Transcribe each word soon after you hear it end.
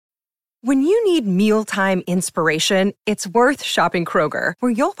When you need mealtime inspiration, it's worth shopping Kroger,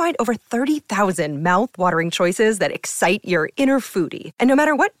 where you'll find over 30,000 mouth-watering choices that excite your inner foodie. And no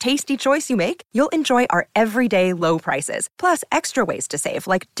matter what tasty choice you make, you'll enjoy our everyday low prices, plus extra ways to save,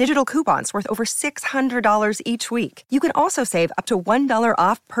 like digital coupons worth over $600 each week. You can also save up to $1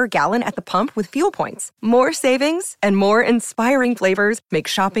 off per gallon at the pump with fuel points. More savings and more inspiring flavors make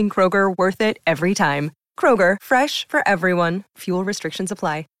shopping Kroger worth it every time. Kroger, fresh for everyone. Fuel restrictions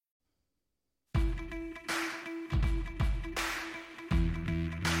apply.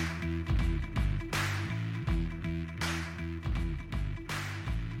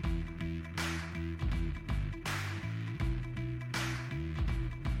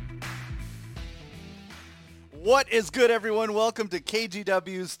 What is good, everyone? Welcome to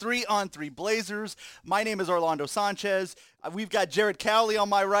KGW's 3-on-3 Blazers. My name is Orlando Sanchez. We've got Jared Cowley on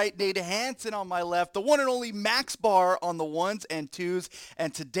my right, Nate Hansen on my left, the one and only Max Barr on the ones and twos.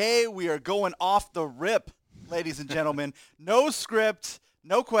 And today we are going off the rip, ladies and gentlemen. No script,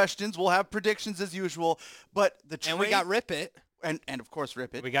 no questions. We'll have predictions as usual. But the trade, and we got Rip It. And of course,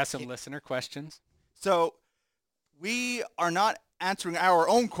 Rip It. We got some listener questions. So we are not answering our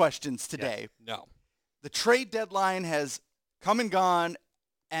own questions today. Yeah. No. The trade deadline has come and gone,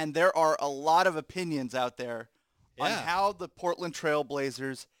 and there are a lot of opinions out there on how the Portland Trail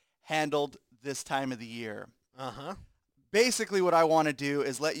Blazers handled this time of the year. Basically, what I want to do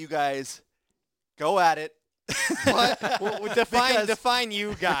is let you guys go at it. What? Well, define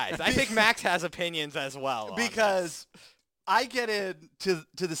you guys. I think Max has opinions as well. Because I get into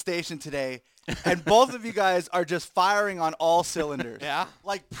the station today, and both of you guys are just firing on all cylinders. Yeah?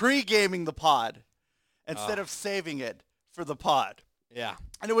 Like pre-gaming the pod. Instead of saving it for the pod. Yeah.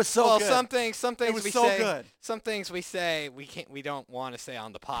 And it was so good. Some things it was we so say, good. Some things we say we don't want to say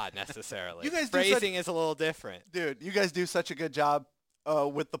on the pod necessarily. You guys Phrasing is a little different. Dude, you guys do such a good job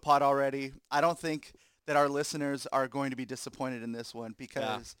with the pod already. I don't think that our listeners are going to be disappointed in this one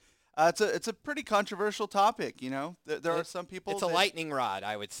because it's a pretty controversial topic, you know. There are some people It's a lightning rod,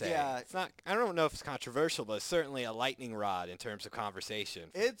 I would say. Yeah. It's not I don't know if it's controversial, but it's certainly a lightning rod in terms of conversation.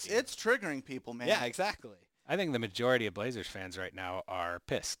 It's triggering people, man. Yeah, exactly. I think the majority of Blazers fans right now are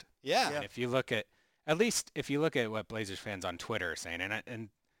pissed. Yeah. And if you look at what Blazers fans on Twitter are saying, and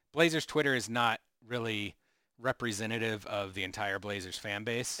Blazers Twitter is not really representative of the entire Blazers fan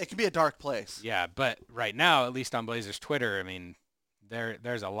base. It can be a dark place. Yeah, but right now, at least on Blazers Twitter, I mean,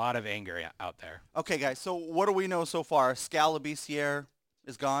 there's a lot of anger out there. Okay, guys, so what do we know so far? Skal Labissière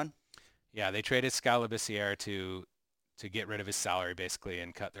is gone? Yeah, they traded Skal Labissière to get rid of his salary, basically,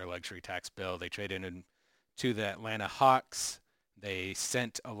 and cut their luxury tax bill. They traded him to the Atlanta Hawks. They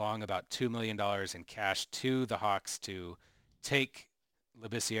sent along about $2 million in cash to the Hawks to take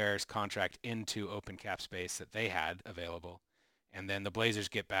Labissière's contract into open cap space that they had available. And then the Blazers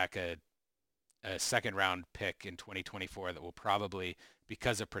get back a second-round pick in 2024 that will probably,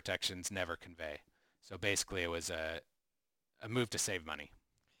 because of protections, never convey. So basically, it was a move to save money.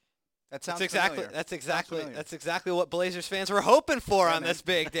 That sounds That's exactly what Blazers fans were hoping for on this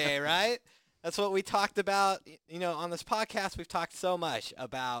big day, right? That's what we talked about. You know, on this podcast, we've talked so much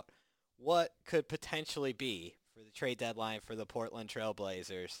about what could potentially be for the trade deadline for the Portland Trail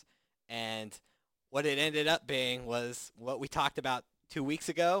Blazers. And what it ended up being was what we talked about 2 weeks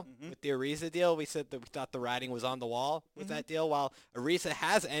ago with the Ariza deal. We said that we thought the writing was on the wall with that deal, while Ariza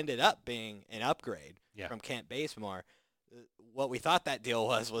has ended up being an upgrade from Kent Bazemore. What we thought that deal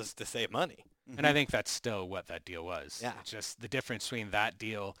was to save money. And I think that's still what that deal was. Yeah. It's just the difference between that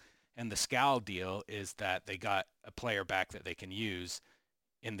deal and the Skal deal is that they got a player back that they can use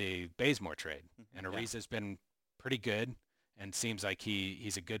in the Bazemore trade. And Ariza's been pretty good and seems like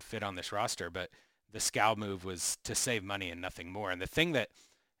he's a good fit on this roster. But the Skal move was to save money and nothing more. And the thing that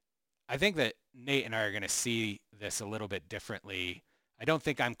I think that Nate and I are going to see this a little bit differently. I don't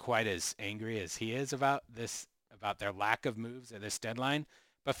think I'm quite as angry as he is about this, about their lack of moves at this deadline.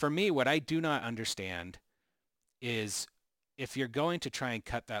 But for me, what I do not understand is if you're going to try and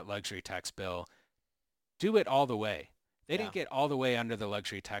cut that luxury tax bill, do it all the way. They didn't get all the way under the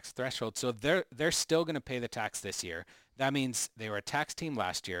luxury tax threshold, so they're still going to pay the tax this year. That means they were a tax team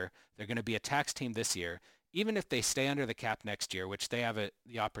last year. They're going to be a tax team this year. Even if they stay under the cap next year, which they have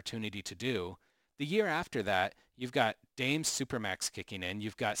the opportunity to do, the year after that, you've got Dame's Supermax kicking in.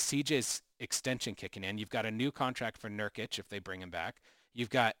 You've got CJ's extension kicking in. You've got a new contract for Nurkic if they bring him back. You've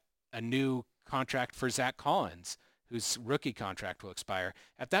got a new contract for Zach Collins, whose rookie contract will expire.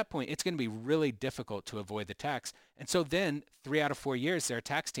 At that point, it's going to be really difficult to avoid the tax. And so then 3 out of 4 years, they're a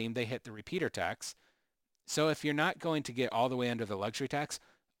tax team. They hit the repeater tax. So if you're not going to get all the way under the luxury tax,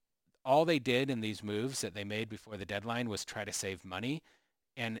 all they did in these moves that they made before the deadline was try to save money.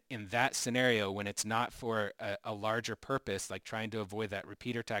 And in that scenario, when it's not for a larger purpose, like trying to avoid that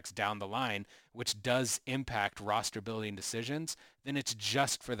repeater tax down the line, which does impact roster building decisions, then it's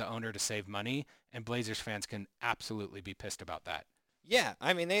just for the owner to save money, and Blazers fans can absolutely be pissed about that. Yeah,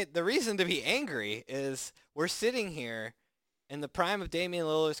 I mean, the reason to be angry is we're sitting here in the prime of Damian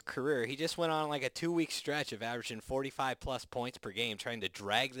Lillard's career. He just went on like a 2-week stretch of averaging 45-plus points per game, trying to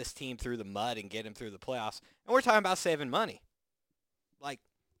drag this team through the mud and get him through the playoffs. And we're talking about saving money. Like,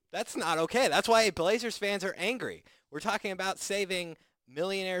 that's not okay. That's why Blazers fans are angry. We're talking about saving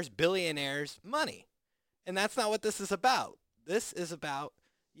millionaires, billionaires money. And that's not what this is about. This is about,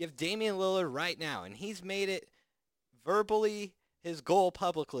 you have Damian Lillard right now, and he's made it verbally his goal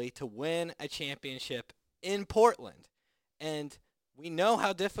publicly to win a championship in Portland. And we know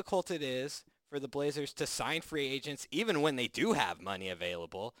how difficult it is for the Blazers to sign free agents, even when they do have money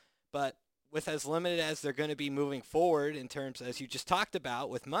available. But with as limited as they're going to be moving forward in terms, as you just talked about,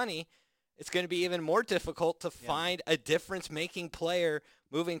 with money, it's going to be even more difficult to find a difference-making player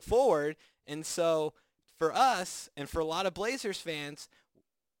moving forward. And so for us and for a lot of Blazers fans,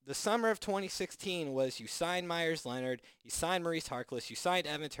 the summer of 2016 was you signed Myers Leonard, you signed Maurice Harkless, you signed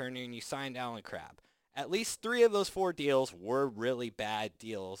Evan Turner, and you signed Allen Crabbe. At least 3 of those 4 deals were really bad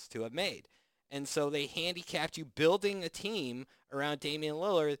deals to have made. And so they handicapped you building a team around Damian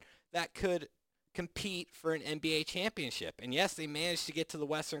Lillard that could compete for an NBA championship. And yes, they managed to get to the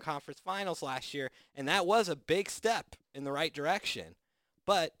Western Conference Finals last year, and that was a big step in the right direction.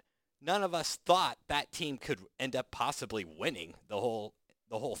 But none of us thought that team could end up possibly winning the whole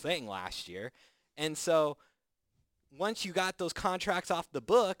thing last year. And so once you got those contracts off the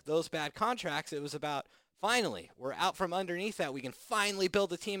book, those bad contracts, it was about, finally, we're out from underneath that. We can finally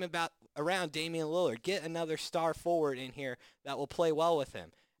build a team around Damian Lillard, get another star forward in here that will play well with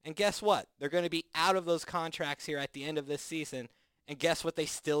him. And guess what? They're going to be out of those contracts here at the end of this season. And guess what they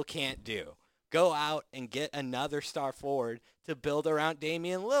still can't do? Go out and get another star forward to build around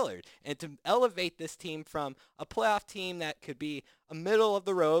Damian Lillard and to elevate this team from a playoff team that could be a middle of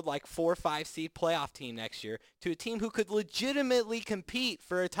the road, like 4 or 5 seed playoff team next year, to a team who could legitimately compete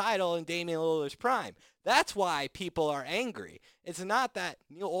for a title in Damian Lillard's prime. That's why people are angry. It's not that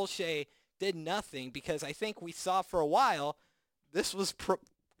Neil Olshey did nothing, because I think we saw for a while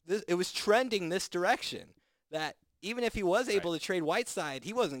it was trending this direction, that even if he was able to trade Whiteside,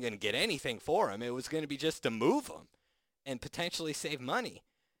 he wasn't going to get anything for him. It was going to be just to move him and potentially save money.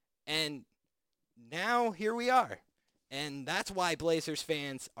 And now here we are. And that's why Blazers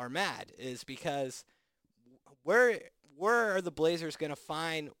fans are mad, is because where are the Blazers going to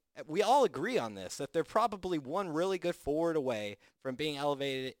find – we all agree on this, that they're probably one really good forward away from being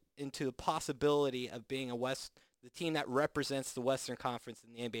elevated into the possibility of being the team that represents the Western Conference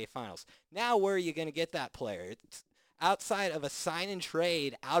in the NBA Finals. Now where are you going to get that player? It's outside of a sign and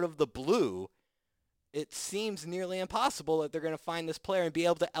trade out of the blue. It seems nearly impossible that they're going to find this player and be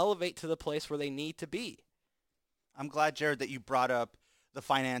able to elevate to the place where they need to be. I'm glad, Jared, that you brought up the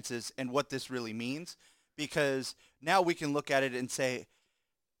finances and what this really means, because now we can look at it and say,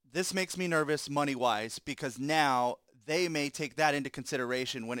 this makes me nervous money-wise, because now they may take that into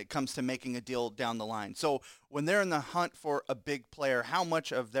consideration when it comes to making a deal down the line. So when they're in the hunt for a big player, how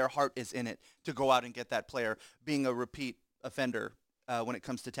much of their heart is in it to go out and get that player, being a repeat offender when it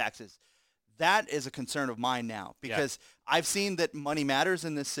comes to taxes? That is a concern of mine now, because I've seen that money matters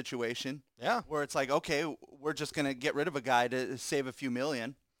in this situation. Yeah. Where it's like, okay, we're just going to get rid of a guy to save a few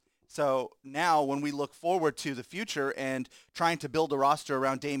million. So now when we look forward to the future and trying to build a roster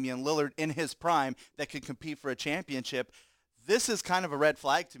around Damian Lillard in his prime that could compete for a championship, this is kind of a red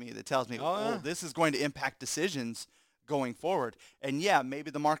flag to me that tells me, this is going to impact decisions going forward. And yeah,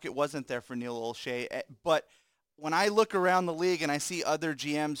 maybe the market wasn't there for Neil Olshey, but when I look around the league and I see other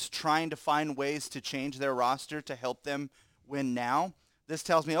GMs trying to find ways to change their roster to help them win now, this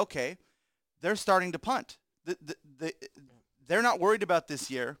tells me, okay, they're starting to punt. They're not worried about this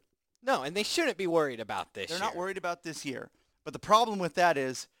year. No, and they shouldn't be worried about this year. They're not worried about this year. But the problem with that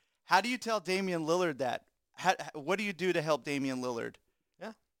is, how do you tell Damian Lillard that? What do you do to help Damian Lillard?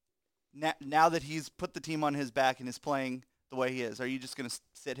 Yeah. Now that he's put the team on his back and is playing the way he is, are you just going to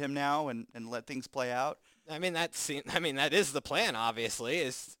sit him now and let things play out? I mean, that is the plan, obviously,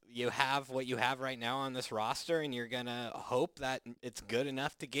 is you have what you have right now on this roster, and you're going to hope that it's good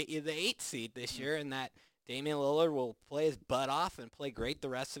enough to get you the 8th seed this year, and that Damian Lillard will play his butt off and play great the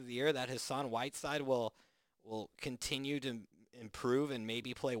rest of the year, that Hassan Whiteside will continue to improve and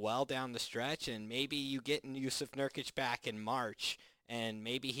maybe play well down the stretch, and maybe you get Yusuf Nurkic back in March, and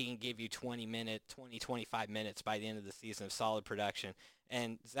maybe he can give you 25 minutes by the end of the season of solid production.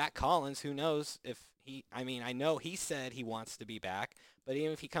 And Zach Collins, who knows if I know he said he wants to be back, but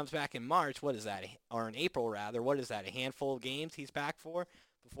even if he comes back in March, what is that, or in April rather, what is that, a handful of games he's back for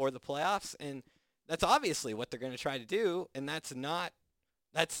before the playoffs? And that's obviously what they're going to try to do, and that's not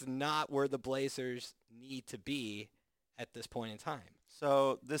where the Blazers need to be at this point in time.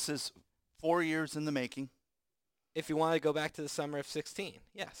 So this is 4 years in the making. If you want to go back to the summer of 16,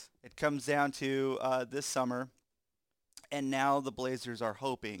 yes. It comes down to this summer, and now the Blazers are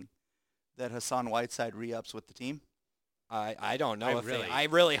hoping that Hassan Whiteside re-ups with the team. I don't know I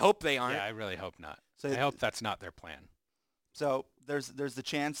really hope they aren't. Yeah, I really hope not. So I hope that's not their plan. So there's the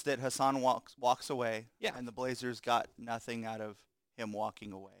chance that Hassan walks away, yeah, and the Blazers got nothing out of him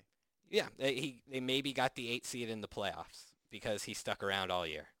walking away. Yeah, they maybe got the 8th seed in the playoffs because he stuck around all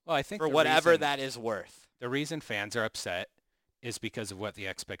year. Well, I think for whatever that is worth. The reason fans are upset is because of what the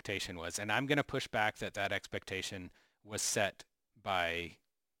expectation was, and I'm going to push back that expectation was set by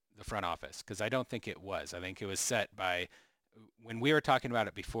the front office, because I don't think it was. I think it was set by, when we were talking about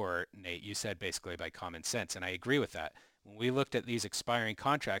it before, Nate, you said basically by common sense, and I agree with that. When we looked at these expiring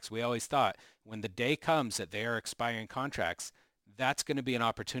contracts, we always thought when the day comes that they are expiring contracts, that's going to be an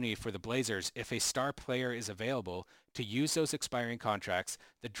opportunity for the Blazers, if a star player is available, to use those expiring contracts,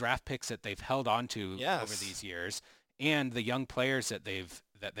 the draft picks that they've held on to over these years, and the young players that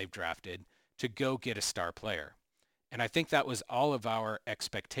they've drafted, to go get a star player. And I think that was all of our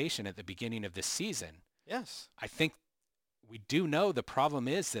expectation at the beginning of this season. Yes. I think we do know the problem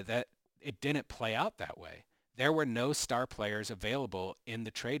is that it didn't play out that way. There were no star players available in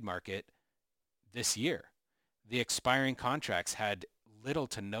the trade market this year. The expiring contracts had little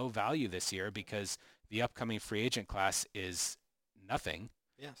to no value this year because the upcoming free agent class is nothing.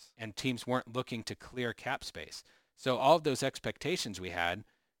 Yes. And teams weren't looking to clear cap space. So all of those expectations we had,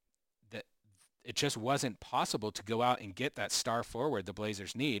 that it just wasn't possible to go out and get that star forward the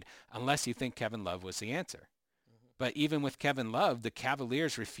Blazers need unless you think Kevin Love was the answer. Mm-hmm. But even with Kevin Love, the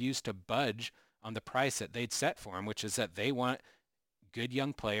Cavaliers refused to budge on the price that they'd set for him, which is that they want good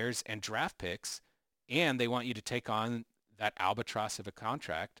young players and draft picks, and they want you to take on that albatross of a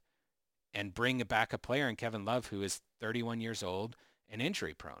contract and bring back a player in Kevin Love who is 31 years old and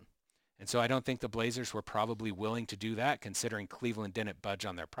injury prone. And so I don't think the Blazers were probably willing to do that, considering Cleveland didn't budge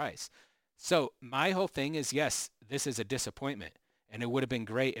on their price. So my whole thing is, yes, this is a disappointment, and it would have been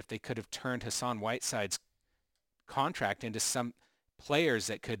great if they could have turned Hassan Whiteside's contract into some players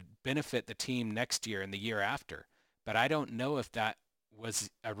that could benefit the team next year and the year after. But I don't know if that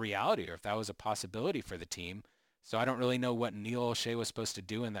was a reality or if that was a possibility for the team. So I don't really know what Neil Olshey was supposed to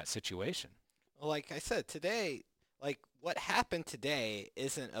do in that situation. Well, like I said, today, like what happened today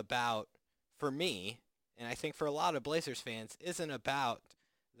isn't about, for me, and I think for a lot of Blazers fans, isn't about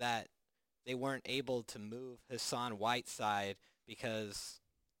that they weren't able to move Hassan Whiteside because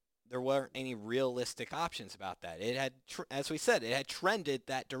there weren't any realistic options about that. It had, as we said, it had trended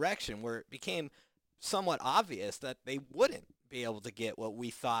that direction where it became somewhat obvious that they wouldn't be able to get what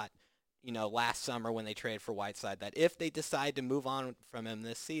we thought, last summer when they traded for Whiteside, that if they decide to move on from him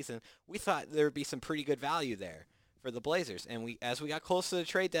this season, we thought there would be some pretty good value there for the Blazers. And as we got close to the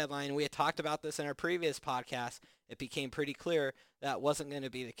trade deadline, we had talked about this in our previous podcast, it became pretty clear that wasn't going to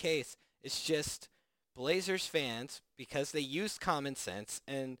be the case. It's just Blazers fans, because they used common sense,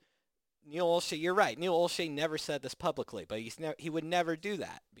 and Neil Olshey, you're right. Neil Olshey never said this publicly, but he would never do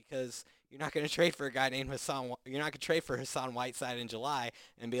that because you're not going to trade for a guy named Hassan. You're not going to trade for Hassan Whiteside in July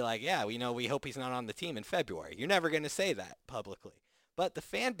and be like, yeah, we hope he's not on the team in February. You're never going to say that publicly. But the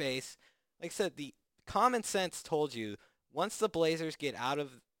fan base, like I said, the common sense told you once the Blazers get out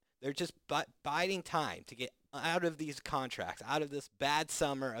of, they're just biding time to get out of these contracts, out of this bad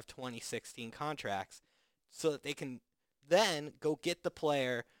summer of 2016 contracts, so that they can then go get the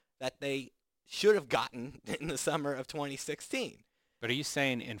player that they should have gotten in the summer of 2016. But are you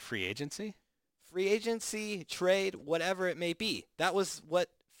saying in free agency? Free agency, trade, whatever it may be. That was what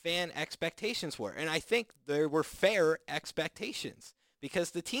fan expectations were. And I think there were fair expectations because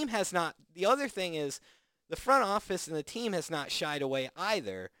the team has not. The other thing is the front office and the team has not shied away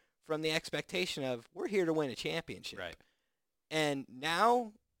either from the expectation of we're here to win a championship. Right. And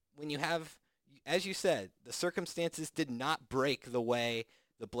now when you have, as you said, the circumstances did not break the way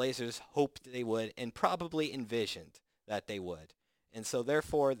the Blazers hoped they would and probably envisioned that they would. And so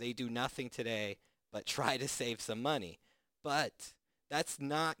therefore they do nothing today but try to save some money. But that's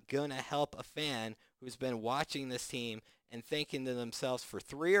not going to help a fan who's been watching this team and thinking to themselves for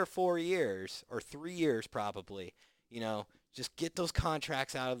 3 or 4 years, or 3 years probably, just get those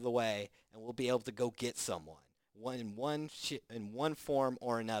contracts out of the way and we'll be able to go get someone. in one form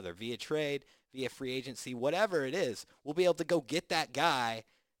or another, via trade, via free agency, whatever it is. We'll be able to go get that guy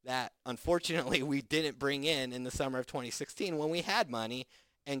that unfortunately we didn't bring in the summer of 2016 when we had money.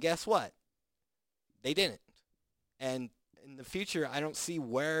 And guess what? They didn't. And in the future, I don't see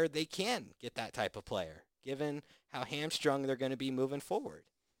where they can get that type of player, given how hamstrung they're going to be moving forward.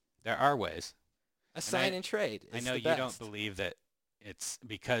 There are ways. A sign and trade is I know the you best. don't believe that it's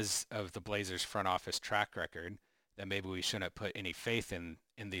because of the Blazers front office track record that maybe we shouldn't put any faith in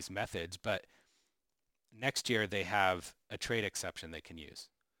these methods, but next year they have a trade exception they can use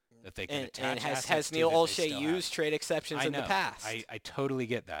that they can attach. And has Neil Olshey used trade exceptions in the past? I totally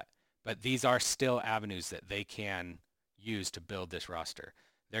get that. But these are still avenues that they can use to build this roster.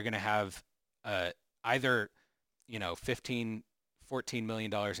 They're going to have either, $14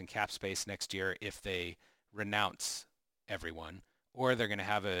 million in cap space next year if they renounce everyone, or they're going to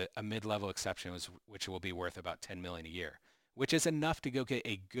have a mid-level exception, which will be worth about $10 million a year, which is enough to go get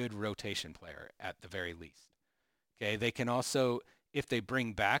a good rotation player at the very least. Okay, they can also, if they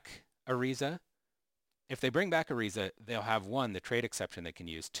bring back Ariza, they'll have one, the trade exception they can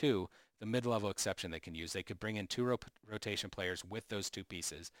use, two, the mid-level exception they can use. They could bring in two rotation players with those two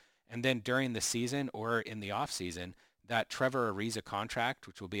pieces. And then during the season or in the off season, that Trevor Ariza contract,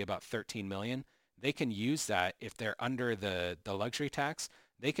 which will be about $13 million, they can use that if they're under the luxury tax.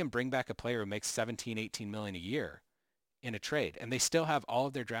 They can bring back a player who makes $17, $18 million a year in a trade. And they still have all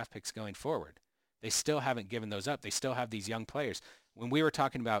of their draft picks going forward. They still haven't given those up. They still have these young players. When we were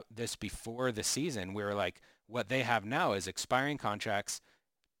talking about this before the season, we were like, what they have now is expiring contracts,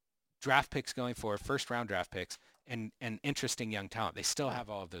 draft picks going forward, first-round draft picks, and interesting young talent. They still have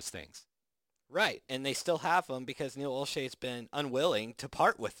all of those things. Right, and they still have them because Neil Olshey's been unwilling to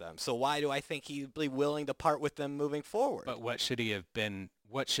part with them. So why do I think he'd be willing to part with them moving forward? But what should he have been?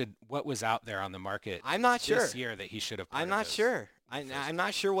 What was out there on the market? I'm not sure this year that he should have. I'm not sure. I'm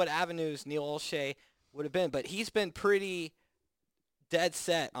not sure what avenues Neil Olshey would have been, but he's been pretty dead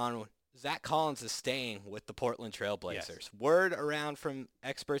set on Zach Collins is staying with the Portland Trail Blazers. Yes. Word around from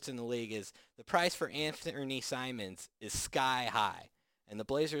experts in the league is the price for Anthony Simons is sky high, and the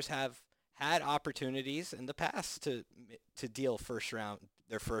Blazers have had opportunities in the past to deal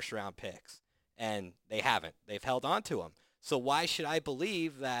their first round picks, and they haven't. They've held on to them. So why should I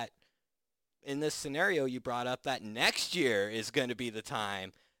believe that in this scenario you brought up that next year is going to be the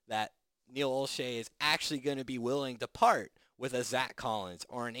time that Neil Olshey is actually going to be willing to part with a Zach Collins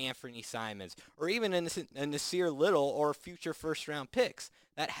or an Anthony Simons or even a Nasir Little or future first-round picks?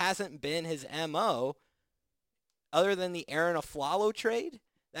 That hasn't been his MO other than the Aaron Aflalo trade.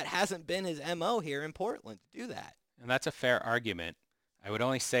 That hasn't been his MO here in Portland to do that. And that's a fair argument. I would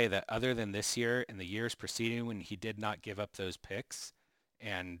only say that other than this year and the years preceding when he did not give up those picks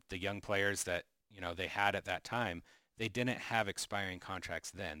and the young players that, they had at that time, they didn't have expiring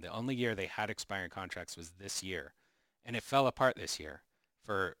contracts then. The only year they had expiring contracts was this year. And it fell apart this year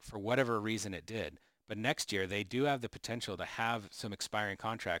for whatever reason it did. But next year they do have the potential to have some expiring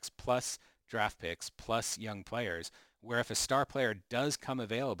contracts plus draft picks plus young players, where if a star player does come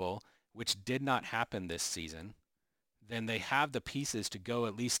available, which did not happen this season, then they have the pieces to go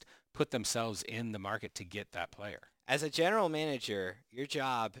at least put themselves in the market to get that player. As a general manager, your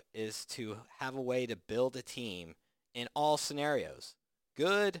job is to have a way to build a team in all scenarios,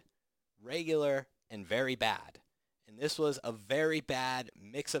 good, regular, and very bad. And this was a very bad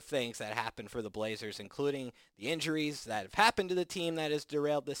mix of things that happened for the Blazers, including the injuries that have happened to the team that has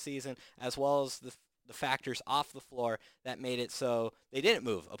derailed this season, as well as the factors off the floor that made it so they didn't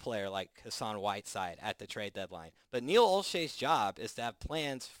move a player like Hassan Whiteside at the trade deadline. But Neil Olshey's job is to have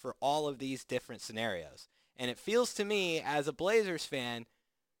plans for all of these different scenarios. And it feels to me, as a Blazers fan,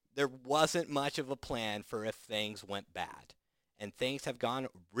 there wasn't much of a plan for if things went bad. And things have gone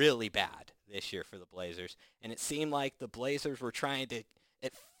really bad this year for the Blazers. And it seemed like the Blazers were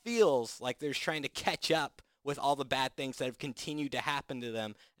it feels like they're trying to catch up with all the bad things that have continued to happen to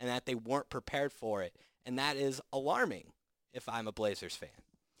them and that they weren't prepared for it. And that is alarming if I'm a Blazers fan.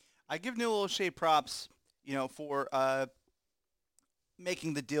 I give Neil Olshey props, for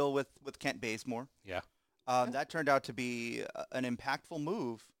making the deal with Kent Bazemore. Yeah. That turned out to be an impactful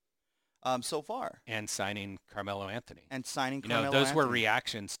move so far. And signing Carmelo Anthony. Those were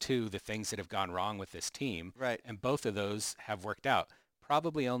reactions to the things that have gone wrong with this team. Right. And both of those have worked out.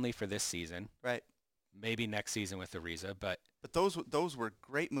 Probably only for this season. Right. Maybe next season with Ariza, but those were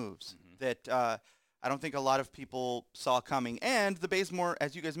great moves that I don't think a lot of people saw coming. And the Bazemore,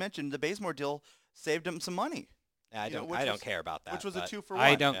 as you guys mentioned, the Bazemore deal saved him some money. I don't care about that. Which was a 2-for-1.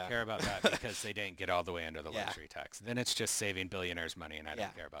 I don't care about that because they didn't get all the way under the luxury tax. Then it's just saving billionaires money, and I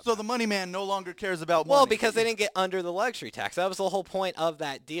don't care about that. So the money man no longer cares about money. Well, because they didn't get under the luxury tax. That was the whole point of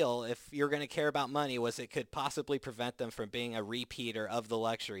that deal. If you're going to care about money, was it could possibly prevent them from being a repeater of the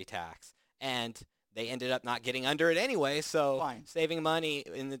luxury tax. And they ended up not getting under it anyway, so saving money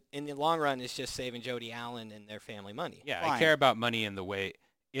in the long run is just saving Jody Allen and their family money. Yeah, I care about money in the way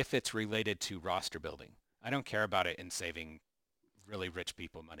if it's related to roster building. I don't care about it in saving really rich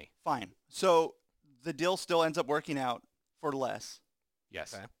people money. Fine. So the deal still ends up working out for less.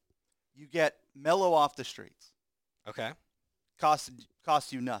 Yes. Okay. You get Melo off the streets. Okay. Costs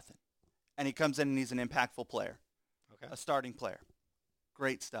you nothing. And he comes in and he's an impactful player. Okay. A starting player.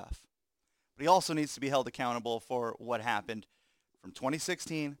 Great stuff. But he also needs to be held accountable for what happened from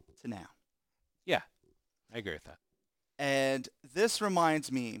 2016 to now. Yeah, I agree with that. And this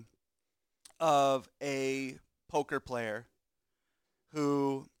reminds me of a poker player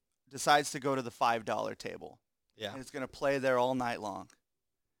who decides to go to the $5 table. Yeah. And is going to play there all night long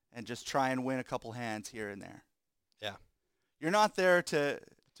and just try and win a couple hands here and there. Yeah. You're not there to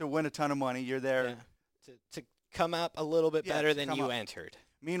win a ton of money. You're there to come up a little bit better than you entered.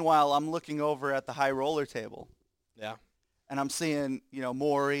 Meanwhile, I'm looking over at the high roller table. Yeah. And I'm seeing,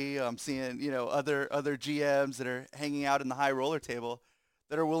 Maury, I'm seeing, other GMs that are hanging out in the high roller table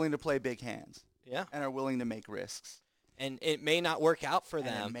that are willing to play big hands. Yeah. And are willing to make risks. And it may not work out for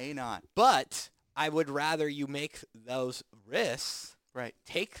them. It may not. But I would rather you make those risks. Right.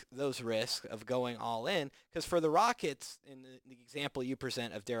 Take those risks of going all in. Because for the Rockets, in the example you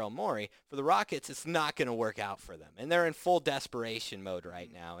present of Daryl Morey, for the Rockets, it's not going to work out for them. And they're in full desperation mode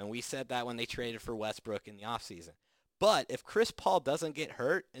right now. And we said that when they traded for Westbrook in the offseason. But if Chris Paul doesn't get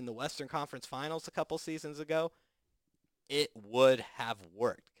hurt in the Western Conference Finals a couple seasons ago, it would have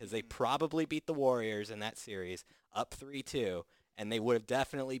worked. Because they probably beat the Warriors in that series up 3-2. And they would have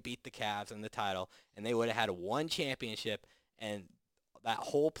definitely beat the Cavs in the title. And they would have had one championship. And that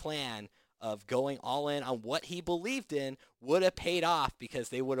whole plan of going all in on what he believed in would have paid off because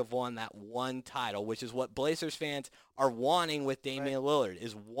they would have won that one title, which is what Blazers fans are wanting with Damian Lillard,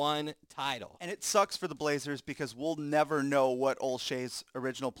 is one title. And it sucks for the Blazers because we'll never know what Olshey's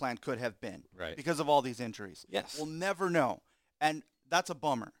original plan could have been because of all these injuries. Yes. We'll never know. And that's a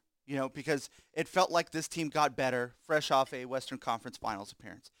bummer, because it felt like this team got better fresh off a Western Conference Finals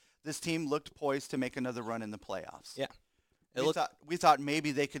appearance. This team looked poised to make another run in the playoffs. Yeah. We thought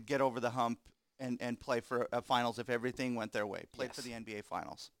maybe they could get over the hump and play for a finals if everything went their way, play for the NBA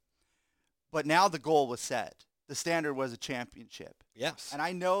Finals. But now the goal was set. The standard was a championship. Yes. And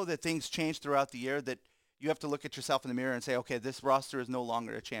I know that things change throughout the year, that you have to look at yourself in the mirror and say, okay, this roster is no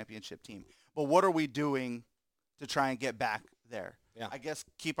longer a championship team. But what are we doing to try and get back there? Yeah. I guess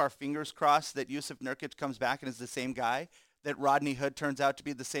keep our fingers crossed that Yusuf Nurkic comes back and is the same guy, that Rodney Hood turns out to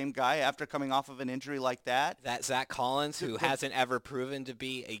be the same guy after coming off of an injury like that. That Zach Collins, who hasn't ever proven to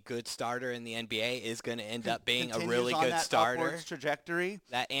be a good starter in the NBA, is going to end up being a really good starter. Upwards trajectory.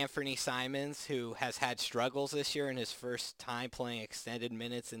 That Anthony Simons, who has had struggles this year in his first time playing extended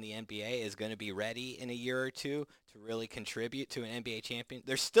minutes in the NBA, is going to be ready in a year or two to really contribute to an NBA champion.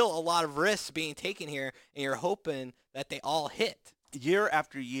 There's still a lot of risks being taken here, and you're hoping that they all hit. Year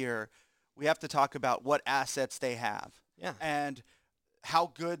after year, we have to talk about what assets they have. Yeah. And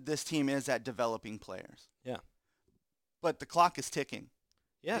how good this team is at developing players. Yeah. But the clock is ticking.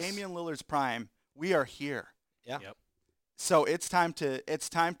 Yes. Damian Lillard's prime, we are here. Yeah. Yep. So it's time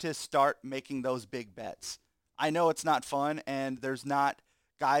to start making those big bets. I know it's not fun and there's not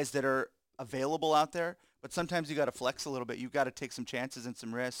guys that are available out there, but sometimes you got to flex a little bit. You've got to take some chances and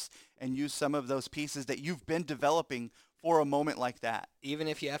some risks and use some of those pieces that you've been developing for a moment like that. Even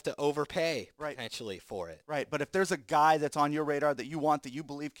if you have to overpay potentially for it. Right, but if there's a guy that's on your radar that you want, that you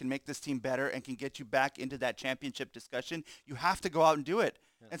believe can make this team better and can get you back into that championship discussion, you have to go out and do it.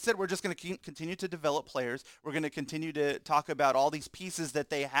 Yeah. Instead, we're just going to continue to develop players. We're going to continue to talk about all these pieces that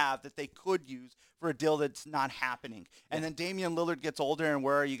they have that they could use for a deal that's not happening. And then Damian Lillard gets older, and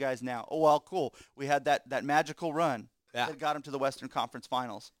where are you guys now? Oh, well, cool. We had that magical run. That got him to the Western Conference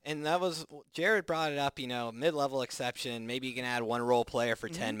Finals. And that was, Jared brought it up, mid-level exception. Maybe you can add one role player for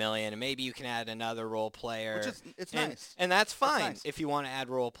 $10 million, and maybe you can add another role player. Which is, it's nice. And that's fine if you want to add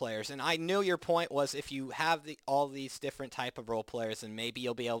role players. And I knew your point was if you have all these different type of role players, and maybe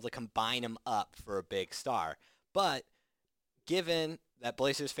you'll be able to combine them up for a big star. But given that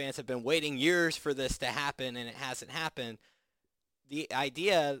Blazers fans have been waiting years for this to happen and it hasn't happened, the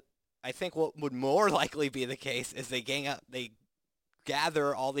idea, I think what would more likely be the case is they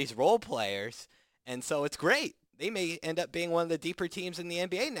gather all these role players, and so it's great they may end up being one of the deeper teams in the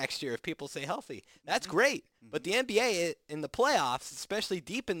NBA next year if people stay healthy. That's great. But the NBA in the playoffs, especially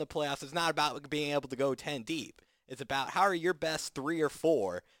deep in the playoffs, is not about being able to go 10 deep. It's about how are your best 3 or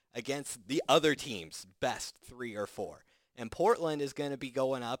 4 against the other team's best 3 or 4. And Portland is going to be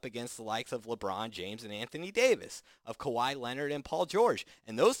going up against the likes of LeBron James and Anthony Davis, of Kawhi Leonard and Paul George.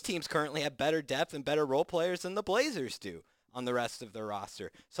 And those teams currently have better depth and better role players than the Blazers do on the rest of their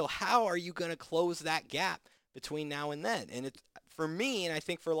roster. So how are you going to close that gap between now and then? And it's, for me, and I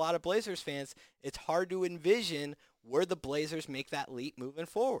think for a lot of Blazers fans, it's hard to envision where the Blazers make that leap moving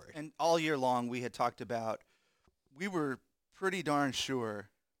forward. And all year long we had talked about, we were pretty darn sure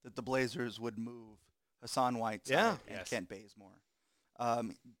that the Blazers would move Hassan Whiteside and Kent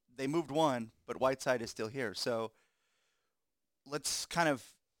Bazemore. They moved one, but Whiteside is still here. So let's kind of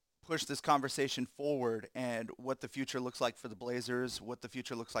push this conversation forward and what the future looks like for the Blazers, what the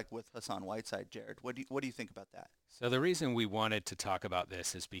future looks like with Hassan Whiteside. Jared, what do you think about that? So the reason we wanted to talk about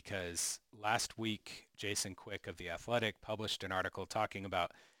this is because last week, Jason Quick of The Athletic published an article talking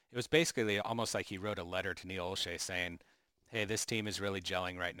about, it was basically almost like he wrote a letter to Neil Olshey saying, hey, this team is really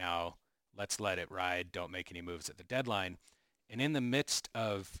gelling right now. Let's let it ride. Don't make any moves at the deadline. And in the midst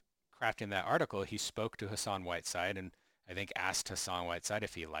of crafting that article, he spoke to Hassan Whiteside and I think asked Hassan Whiteside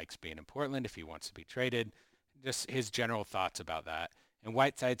if he likes being in Portland, if he wants to be traded, just his general thoughts about that. And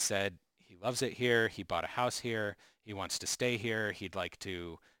Whiteside said he loves it here. He bought a house here. He wants to stay here. He'd like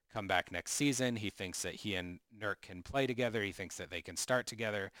to come back next season. He thinks that he and Nurk can play together. He thinks that they can start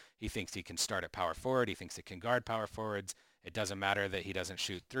together. He thinks he can start at power forward. He thinks he can guard power forwards. It doesn't matter that he doesn't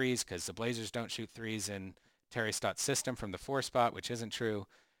shoot threes because the Blazers don't shoot threes in Terry Stott's system from the 4 spot, which isn't true.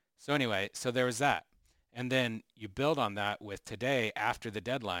 So anyway, so there was that. And then you build on that with today, after the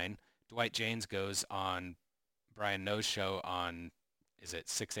deadline, Dwight Jaynes goes on Brian Noe's show on, is it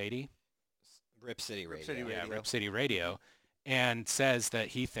 680? Rip City Radio. Yeah, Rip City Radio, and says that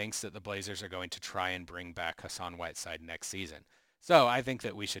he thinks that the Blazers are going to try and bring back Hassan Whiteside next season. So I think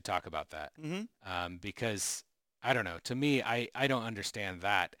that we should talk about that because, I don't know, to me, I don't understand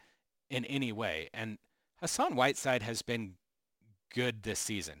that in any way. And Hassan Whiteside has been good this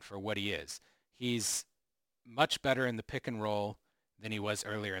season for what he is. He's much better in the pick and roll than he was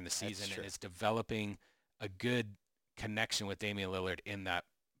earlier in the season and is developing a good connection with Damian Lillard in that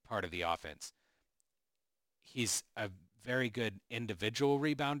part of the offense. He's a very good individual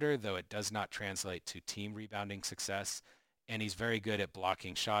rebounder, though it does not translate to team rebounding success. And he's very good at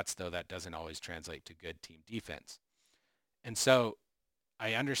blocking shots, though that doesn't always translate to good team defense. And so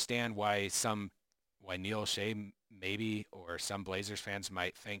I understand why Neil Olshey maybe, or some Blazers fans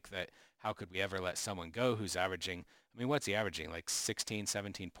might think that how could we ever let someone go who's averaging, I mean, what's he averaging? Like 16,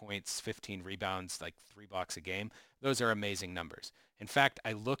 17 points, 15 rebounds, like 3 blocks a game. Those are amazing numbers. In fact,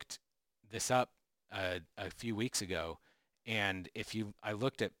 I looked this up a few weeks ago, and I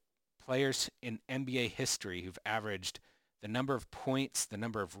looked at players in NBA history who've averaged the number of points, the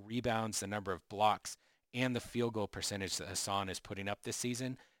number of rebounds, the number of blocks, and the field goal percentage that Hassan is putting up this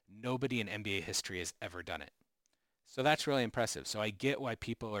season. Nobody in NBA history has ever done it. So that's really impressive. So I get why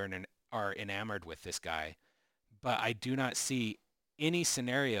people are enamored with this guy, but I do not see any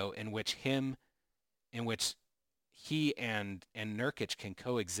scenario in which he and Nurkic can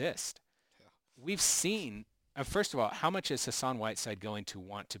coexist. Yeah. We've seen, first of all, how much is Hassan Whiteside going to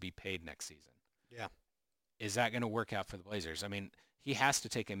want to be paid next season? Yeah. Is that going to work out for the Blazers? I mean, he has to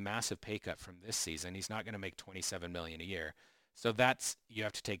take a massive pay cut from this season. He's not going to make $27 million a year. So you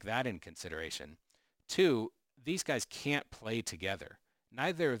have to take that in consideration. 2, these guys can't play together.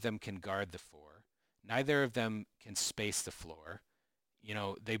 Neither of them can guard the 4. Neither of them can space the floor. You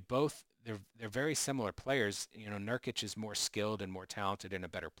know, they're very similar players. You know, Nurkic is more skilled and more talented and a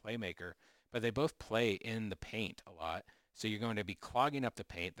better playmaker, but they both play in the paint a lot. So you're going to be clogging up the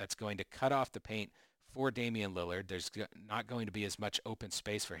paint. That's going to cut off the paint for Damian Lillard. There's not going to be as much open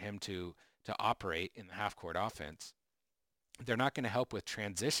space for him to operate in the half-court offense. They're not going to help with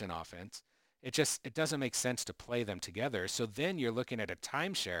transition offense. It doesn't make sense to play them together. So then you're looking at a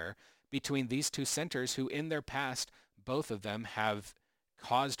timeshare between these two centers who in their past, both of them have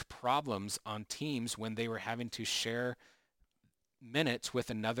caused problems on teams when they were having to share minutes with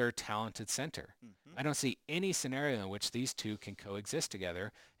another talented center. Mm-hmm. I don't see any scenario in which these two can coexist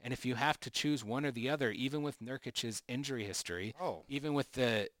together. And if you have to choose one or the other, even with Nurkic's injury history, even with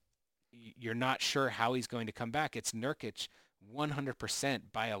you're not sure how he's going to come back, it's Nurkic 100%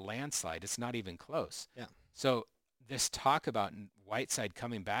 by a landslide. It's not even close. Yeah. So this talk about Whiteside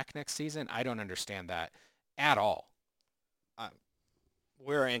coming back next season, I don't understand that at all.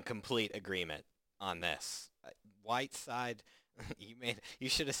 We're in complete agreement on this. Whiteside, You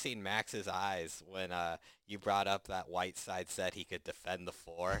should have seen Max's eyes when you brought up that Whiteside said he could defend the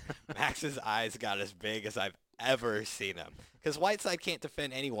 4. Max's eyes got as big as I've ever seen them. Because Whiteside can't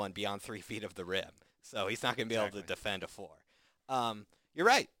defend anyone beyond 3 feet of the rim. So he's not going to be able to defend a 4. You're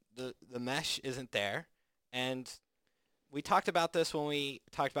right. The mesh isn't there. And we talked about this when we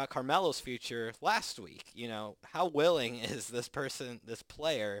talked about Carmelo's future last week. You know, how willing is this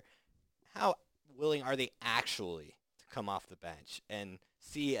player, how willing are they actually to come off the bench and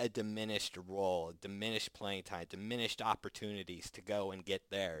see a diminished role, diminished playing time, diminished opportunities to go and get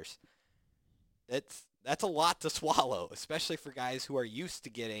theirs? That's a lot to swallow, especially for guys who are used to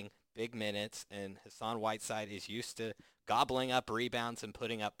getting big minutes, and Hassan Whiteside is used to gobbling up rebounds and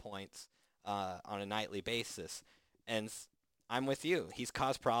putting up points on a nightly basis. And I'm with you. He's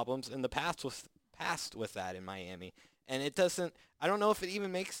caused problems in the past with that in Miami. And I don't know if it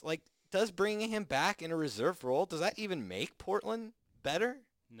even makes, does bringing him back in a reserve role, does that even make Portland better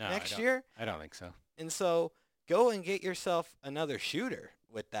next year? I don't think so. And so go and get yourself another shooter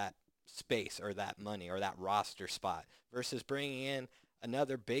with that space or that money or that roster spot versus bringing in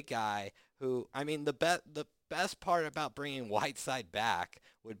another big guy who, I mean, the best part about bringing Whiteside back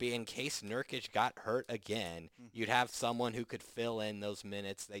would be in case Nurkic got hurt again, you'd have someone who could fill in those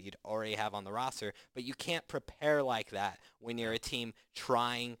minutes that you'd already have on the roster. But you can't prepare like that when you're a team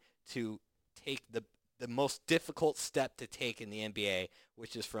trying to take the most difficult step to take in the NBA,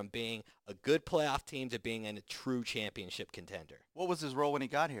 which is from being a good playoff team to being a true championship contender. What was his role when he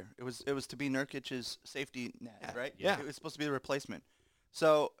got here? It was to be Nurkic's safety net, right? Yeah. It was supposed to be the replacement.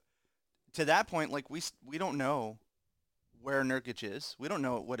 So to that point, we don't know where Nurkic is. We don't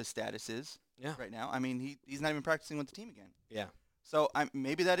know what his status is right now. I mean, he's not even practicing with the team again. Yeah. So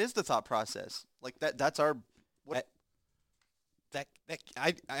maybe that is the thought process. That's our what.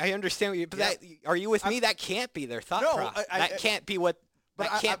 I understand what you, but are you with me? That can't be their thought process. That can't be what.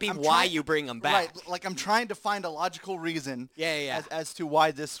 That can't be why you bring them back. Right. I'm trying to find a logical reason. As to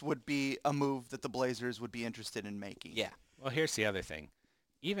why this would be a move that the Blazers would be interested in making. Yeah. Well, here's the other thing.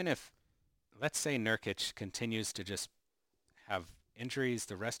 Even if, let's say Nurkic continues to just have injuries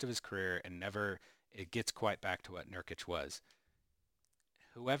the rest of his career and it gets quite back to what Nurkic was.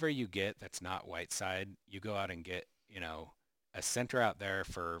 Whoever you get that's not Whiteside, you go out and get, a center out there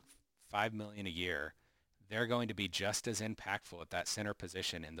for $5 million a year. They're going to be just as impactful at that center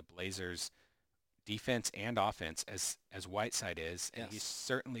position in the Blazers' defense and offense as Whiteside is, and he's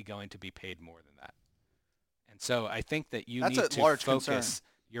certainly going to be paid more than that. And so I think that you need to focus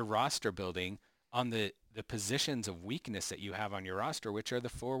your roster building on the positions of weakness that you have on your roster, which are the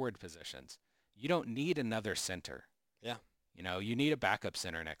forward positions. You don't need another center. Yeah. You need a backup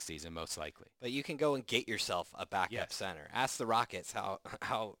center next season, most likely. But you can go and get yourself a backup center. Ask the Rockets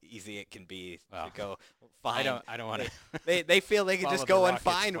how easy it can be to go find. I don't want to. They feel they can just go and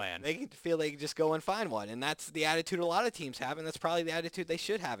find. Plan. They feel they can just go and find one, and that's the attitude a lot of teams have, and that's probably the attitude they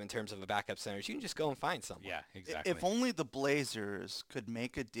should have in terms of a backup center. You can just go and find someone. Yeah, exactly. If only the Blazers could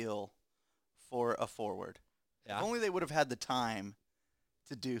make a deal for a forward. Yeah. If only they would have had the time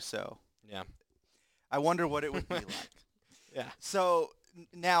to do so. Yeah. I wonder what it would be like. Yeah. So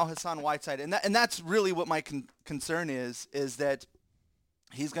now Hassan Whiteside, and that's really what my concern is that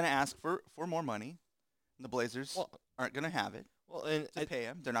he's going to ask for more money. And the Blazers aren't going to have it to pay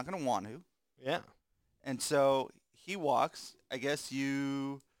him. They're not going to want to. Yeah. And so he walks. I guess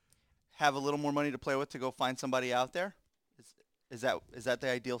you have a little more money to play with to go find somebody out there. Is that the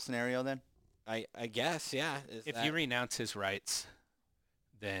ideal scenario then? I guess, yeah. If you renounce his rights,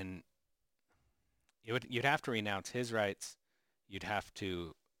 then you'd have to renounce his rights. You'd have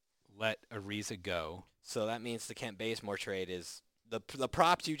to let Ariza go. So that means the Kent Bazemore trade is the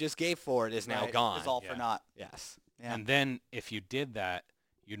props you just gave for it is now gone. It's all for naught. Yes. Yeah. And then if you did that,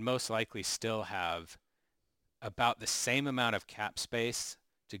 you'd most likely still have about the same amount of cap space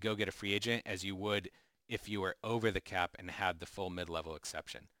to go get a free agent as you would if you were over the cap and had the full mid-level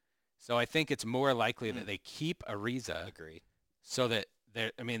exception. So I think it's more likely that they keep Ariza. Agreed. So that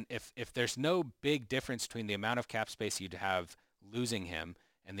if there's no big difference between the amount of cap space you'd have losing him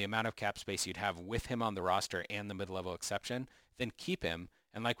and the amount of cap space you'd have with him on the roster and the mid-level exception, then keep him.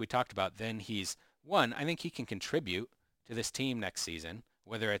 And like we talked about, then I think he can contribute to this team next season,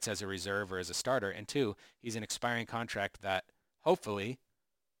 whether it's as a reserve or as a starter. And 2, he's an expiring contract that hopefully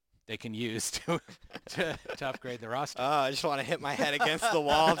they can use to upgrade the roster. I just want to hit my head against the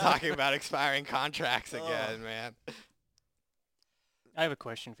wall talking about expiring contracts again, man. I have a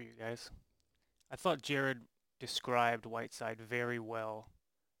question for you guys. I thought Jared described Whiteside very well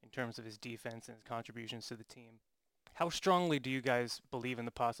in terms of his defense and his contributions to the team. How strongly do you guys believe in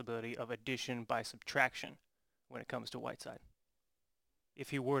the possibility of addition by subtraction when it comes to Whiteside? if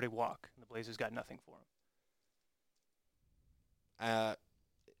he were to walk and the Blazers got nothing for him?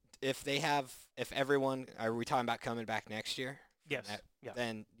 If everyone, are we talking about coming back next year? Yes. Yeah.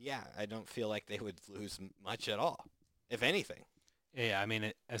 Then, I don't feel like they would lose much at all, if anything. Yeah, I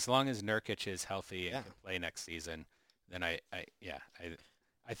mean, as long as Nurkic is healthy and Yeah. can play next season, then I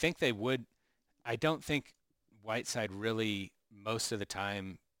think they would. I don't think Whiteside really most of the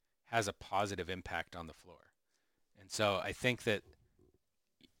time has a positive impact on the floor, and so I think that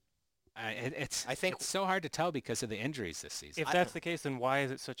it's so hard to tell because of the injuries this season. If that's the case, then why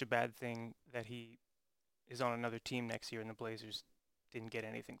is it such a bad thing that he is on another team next year and the Blazers didn't get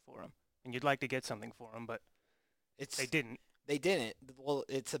anything for him? And you'd like to get something for him, but they didn't. They didn't. Well,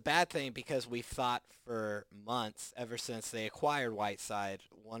 it's a bad thing because we've thought for months, ever since they acquired Whiteside,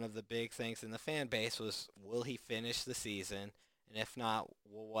 one of the big things in the fan base was, will he finish the season? And if not,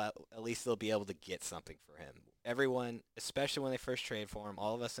 well, at least they'll be able to get something for him. Everyone, especially when they first traded for him,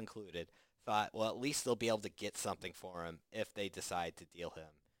 all of us included, thought, well, at least they'll be able to get something for him if they decide to deal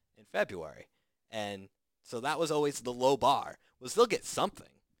him in February. And so that was always the low bar, was they'll get something.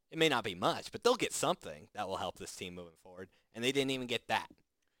 It may not be much, but they'll get something that will help this team moving forward. And they didn't even get that.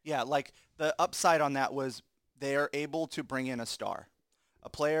 Yeah, like the upside on that was they are able to bring in a star, a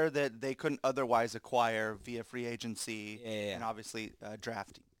player that they couldn't otherwise acquire via free agency and obviously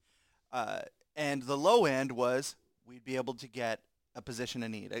drafting. And the low end was we'd be able to get a position of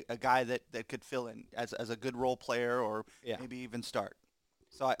need, a guy that could fill in as a good role player or maybe even start.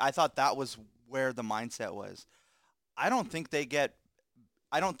 So I thought that was where the mindset was. I don't think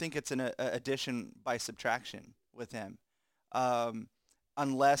it's an addition by subtraction with him.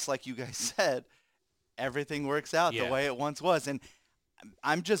 Unless, like you guys said, everything works out the way it once was. And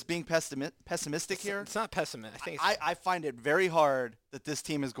I'm just being pessimistic here. It's not pessimistic. I find it very hard that this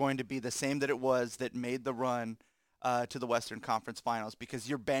team is going to be the same that it was that made the run to the Western Conference Finals, because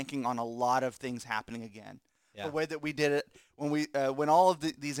you're banking on a lot of things happening again. Yeah. The way that we did it when all of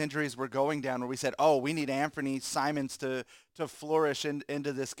these injuries were going down, where we said, oh, we need Anthony Simons to flourish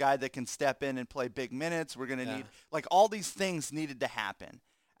into this guy that can step in and play big minutes. We're going to need, like, all these things needed to happen.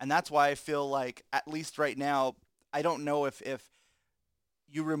 And that's why I feel like, at least right now, I don't know if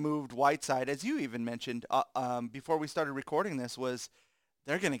you removed Whiteside, as you even mentioned before we started recording this, was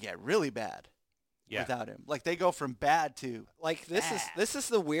they're going to get really bad. Yeah. Without him, like, they go from bad to like this is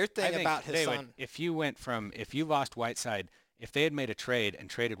the weird thing about Hassan. If you lost Whiteside, if they had made a trade and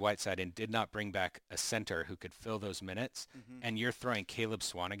traded Whiteside and did not bring back a center who could fill those minutes, and you're throwing Caleb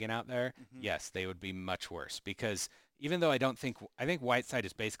Swanigan out there, yes, they would be much worse. Because even though I think Whiteside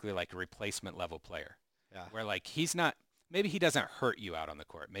is basically like a replacement level player, where, like, he's not, maybe he doesn't hurt you out on the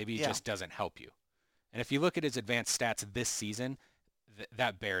court, maybe he just doesn't help you. And if you look at his advanced stats this season,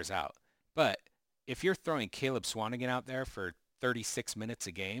 that bears out. But if you're throwing Caleb Swanigan out there for 36 minutes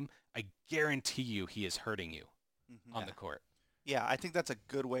a game, I guarantee you he is hurting you on the court. Yeah, I think that's a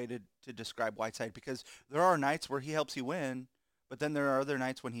good way to describe Whiteside, because there are nights where he helps you win, but then there are other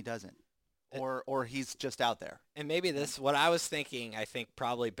nights when he doesn't, or he's just out there. And maybe what I was thinking, I think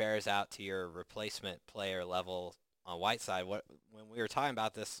probably bears out to your replacement player level on Whiteside. When we were talking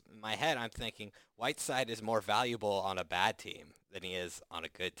about this, in my head, I'm thinking Whiteside is more valuable on a bad team than he is on a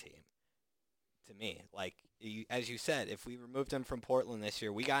good team. To me, like, as you said, if we removed him from Portland this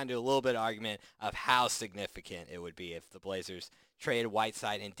year, we got into a little bit of argument of how significant it would be if the Blazers traded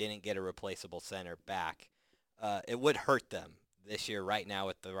Whiteside and didn't get a replaceable center back. It would hurt them this year right now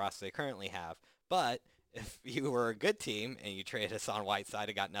with the roster they currently have. But if you were a good team and you traded Hassan Whiteside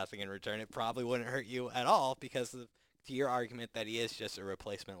and got nothing in return, it probably wouldn't hurt you at all, because to your argument that he is just a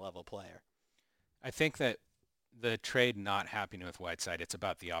replacement level player. I think that the trade not happening with Whiteside, it's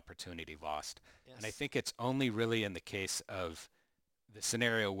about the opportunity lost. Yes. And I think it's only really in the case of the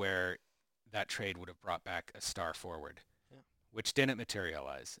scenario where that trade would have brought back a star forward, which didn't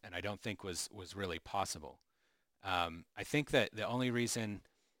materialize, and I don't think was really possible. I think that the only reason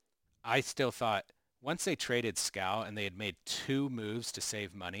I still thought, once they traded Scal and they had made 2 moves to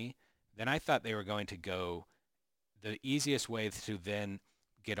save money, then I thought they were going to go, the easiest way to then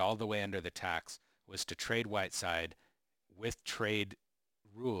get all the way under the tax was to trade Whiteside. With trade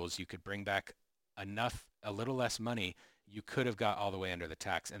rules, you could bring back a little less money. You could have got all the way under the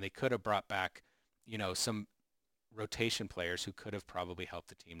tax, and they could have brought back, some rotation players who could have probably helped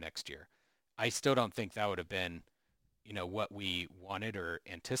the team next year. I still don't think that would have been, what we wanted or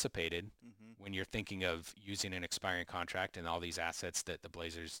anticipated when you're thinking of using an expiring contract and all these assets that the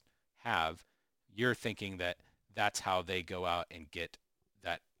Blazers have. You're thinking that that's how they go out and get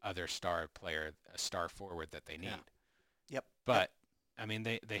that other star player, a star forward that they need. Yep. But I mean,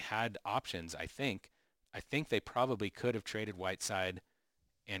 they had options. I think they probably could have traded Whiteside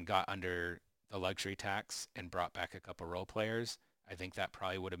and got under the luxury tax and brought back a couple role players, I think that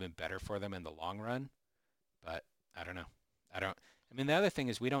probably would have been better for them in the long run. But I don't know. I mean, the other thing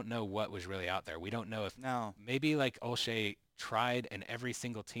is we don't know what was really out there. We don't know if maybe like Olshey tried and every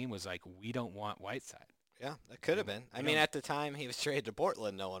single team was like, we don't want Whiteside. Yeah, that could have been. I mean, at the time he was traded to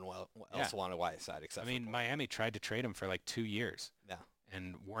Portland, no one else wanted Whiteside except for Portland. Miami tried to trade him for like 2 years. Yeah.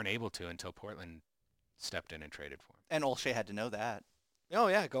 And weren't able to until Portland stepped in and traded for him. And Olshey had to know that. Oh,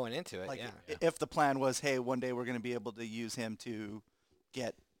 yeah, going into it, like yeah. If the plan was, hey, one day we're going to be able to use him to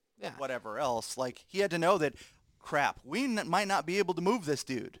get whatever else, like he had to know that, crap, we might not be able to move this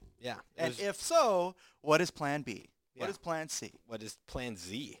dude. Yeah. And if so, what is plan B? What is plan C? What is plan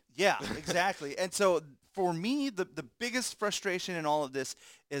Z? Yeah, exactly. And so for me, the biggest frustration in all of this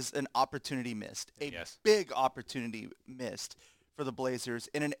is an opportunity missed, big opportunity missed for the Blazers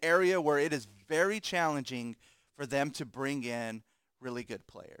in an area where it is very challenging for them to bring in really good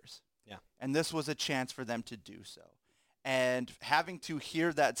players. Yeah. And this was a chance for them to do so. And having to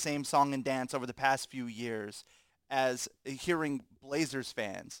hear that same song and dance over the past few years as hearing Blazers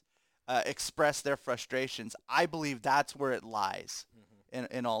fans express their frustrations, I believe that's where it lies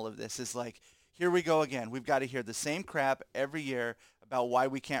in all of this. Is like, here we go again. We've got to hear the same crap every year about why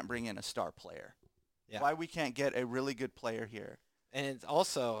we can't bring in a star player, why we can't get a really good player here. And it's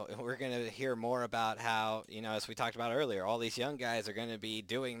also, we're going to hear more about how, as we talked about earlier, all these young guys are going to be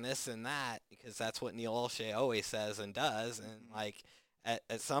doing this and that because that's what Neil Olshey always says and does. And, like,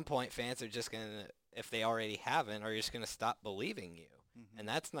 at some point, fans are just going to, if they already haven't, are just going to stop believing you. And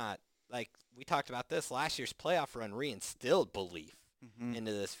that's not, like, we talked about this. Last year's playoff run reinstilled belief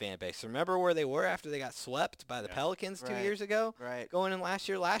into this fan base. Remember where they were after they got swept by the Pelicans 2 years ago? Right. Going in last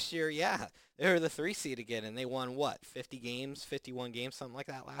year, they were the 3 seed again, and they won, 50 games, 51 games, something like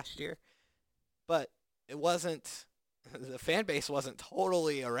that last year. But it wasn't – the fan base wasn't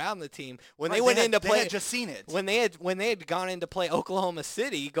totally around the team when they went into play. They had just seen it when they had gone into play Oklahoma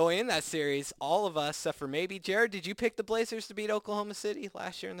City going in that series. All of us, except for maybe Jared, did you pick the Blazers to beat Oklahoma City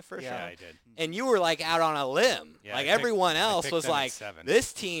last year in the first round? Yeah, I did. And you were like out on a limb. Yeah, like everyone else was like,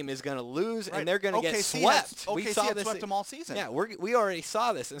 this team is going to lose and they're going to get swept. We saw this. Swept them all season. Yeah, we already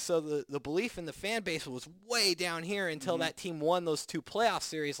saw this, and so the belief in the fan base was way down here until that team won those 2 playoff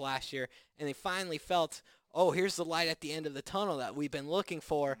series last year, and they finally felt, oh, here's the light at the end of the tunnel that we've been looking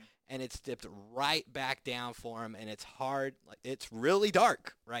for, and it's dipped right back down for them, and it's hard. It's really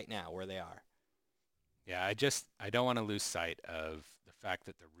dark right now where they are. Yeah, I don't want to lose sight of the fact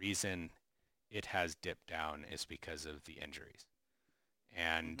that the reason it has dipped down is because of the injuries.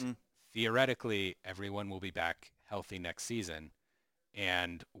 And theoretically, everyone will be back healthy next season,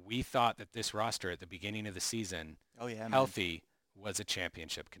 and we thought that this roster at the beginning of the season, healthy, was a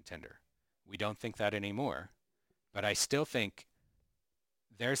championship contender. We don't think that anymore, but I still think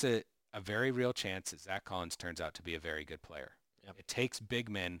there's a very real chance that Zach Collins turns out to be a very good player. Yep. It takes big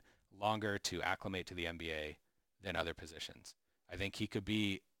men longer to acclimate to the NBA than other positions. I think he could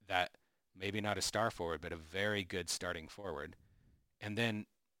be that, maybe not a star forward, but a very good starting forward. And then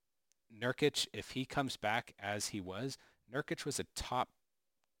Nurkic, if he comes back as he was, Nurkic was a top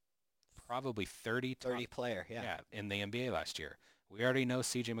probably 30 player, in the NBA last year. We already know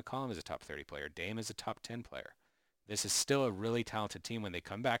C.J. McCollum is a top 30 player. Dame is a top 10 player. This is still a really talented team when they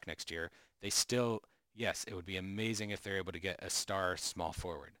come back next year. They still, yes, it would be amazing if they're able to get a star small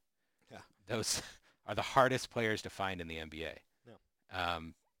forward. Yeah. Those are the hardest players to find in the NBA. Yeah.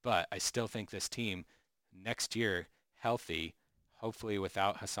 But I still think this team next year, healthy, hopefully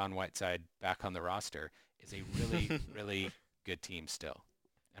without Hassan Whiteside back on the roster, is a really, really good team still.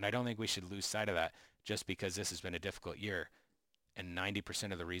 And I don't think we should lose sight of that just because this has been a difficult year. And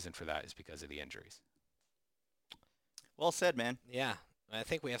 90% of the reason for that is because of the injuries. Well said, man. Yeah. I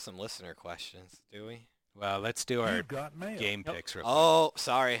think we have some listener questions, do we? Well, let's do our game picks real quick. Oh,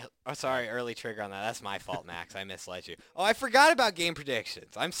 sorry. Early trigger on that. That's my fault, Max. I misled you. Oh, I forgot about game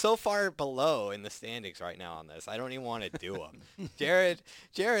predictions. I'm so far below in the standings right now on this. I don't even want to do them. Jared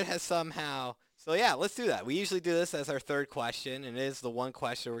has somehow. So, yeah, let's do that. We usually do this as our third question, and it is the one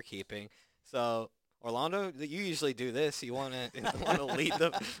question we're keeping. So, Orlando, you usually do this. You want to lead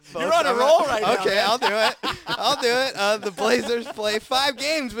the You're on a roll right now. Okay, I'll do it. The Blazers play 5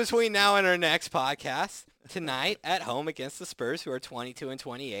 games between now and our next podcast. Tonight at home against the Spurs, who are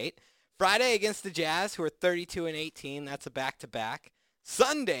 22-28. Friday against the Jazz, who are 32-18. That's a back-to-back.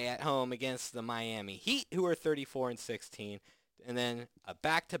 Sunday at home against the Miami Heat, who are 34-16. And then a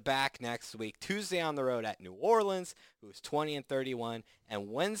back-to-back next week, Tuesday on the road at New Orleans, who is 20-31,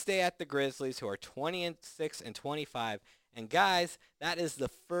 and Wednesday at the Grizzlies, who are 26-25. And guys, that is the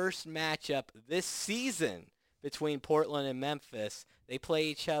first matchup this season between Portland and Memphis. They play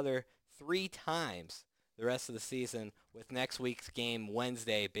each other 3 times the rest of the season, with next week's game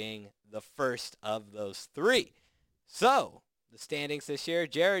Wednesday being the first of those 3. So, the standings this year,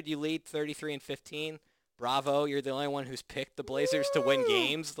 Jared, you lead 33-15. Bravo, you're the only one who's picked the Blazers to win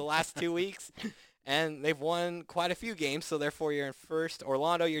games the last 2 weeks. And they've won quite a few games, so therefore you're in first.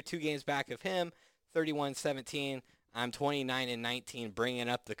 Orlando, you're 2 games back of him, 31-17. I'm 29-19, bringing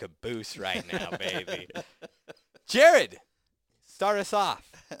up the caboose right now, baby. Jared, start us off.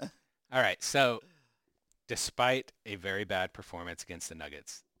 All right, so despite a very bad performance against the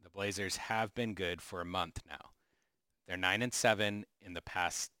Nuggets, the Blazers have been good for a month now. They're 9-7 in the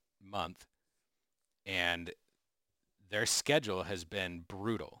past month, and their schedule has been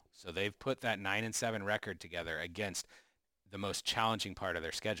brutal. So they've put that 9-7 record together against the most challenging part of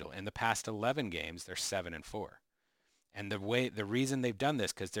their schedule. In the past 11 games, they're 7-4. And the reason they've done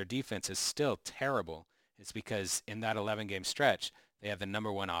this, because their defense is still terrible, is because in that 11-game stretch, they have the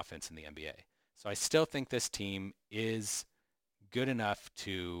number 1 offense in the NBA. So I still think this team is good enough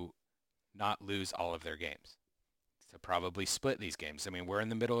to not lose all of their games, to probably split these games. I mean, we're in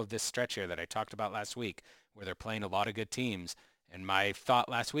the middle of this stretch here that I talked about last week where they're playing a lot of good teams. And my thought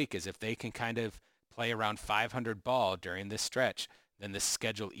last week is if they can kind of play around 500 ball during this stretch, then the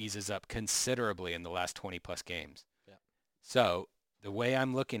schedule eases up considerably in the last 20-plus games. Yeah. So the way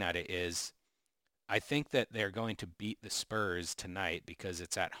I'm looking at it is I think that they're going to beat the Spurs tonight because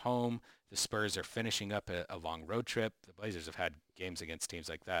it's at home. The Spurs are finishing up a long road trip. The Blazers have had games against teams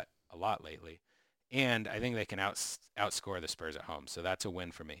like that a lot lately. And I think they can outscore the Spurs at home. So that's a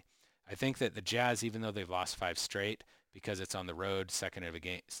win for me. I think that the Jazz, even though they've lost 5 straight, because it's on the road, second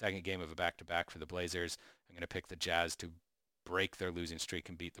game of a back-to-back for the Blazers, I'm going to pick the Jazz to break their losing streak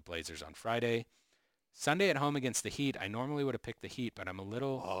and beat the Blazers on Friday. Sunday at home against the Heat, I normally would have picked the Heat, but I'm a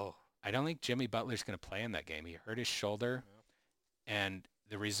little... I don't think Jimmy Butler's going to play in that game. He hurt his shoulder, and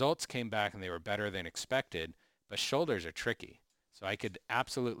the results came back, and they were better than expected, but shoulders are tricky. So I could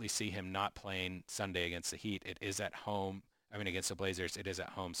absolutely see him not playing Sunday against the Heat. It is at home. Against the Blazers, it is at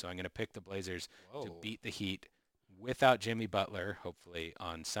home. So I'm going to pick the Blazers to beat the Heat without Jimmy Butler, hopefully,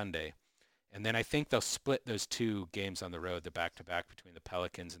 on Sunday. And then I think they'll split those 2 games on the road, the back-to-back between the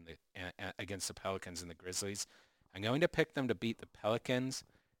Pelicans and against the Pelicans and the Grizzlies. I'm going to pick them to beat the Pelicans,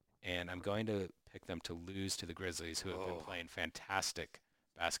 and I'm going to pick them to lose to the Grizzlies, who have been playing fantastic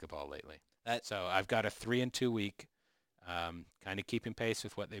basketball lately. So I've got a 3-2 week, kind of keeping pace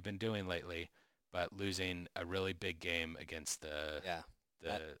with what they've been doing lately, but losing a really big game against the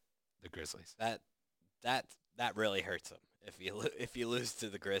Grizzlies. That really hurts them if you lose to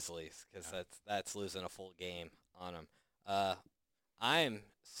the Grizzlies, because that's losing a full game on them.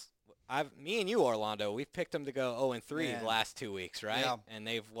 Me and you, Orlando, we've picked them to go 0-3 the last 2 weeks, right? Yeah. And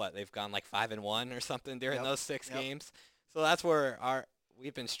they've gone like 5-1 or something during those 6 games. So that's where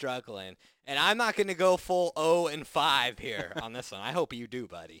we've been struggling. And I'm not going to go full 0-5 here on this one. I hope you do,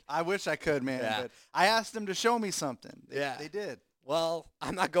 buddy. I wish I could, man. Yeah. But I asked them to show me something. They did. Well,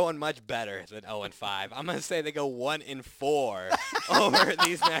 I'm not going much better than 0-5. I'm going to say they go 1-4 over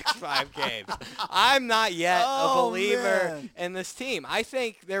these next 5 games. I'm not yet a believer in this team. I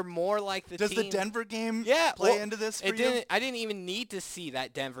think they're more like the team. Does the Denver game play into this for you? I didn't even need to see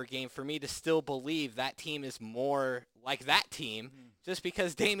that Denver game for me to still believe that team is more like that team. Just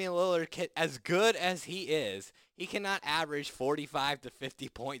because Damian Lillard, as good as he is, he cannot average 45 to 50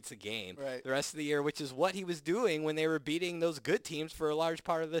 points a game the rest of the year, which is what he was doing when they were beating those good teams for a large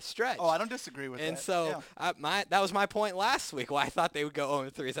part of the stretch. Oh, I don't disagree with that. And so that was my point last week, why I thought they would go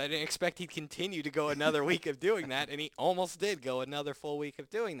 0-3. So I didn't expect he'd continue to go another week of doing that, and he almost did go another full week of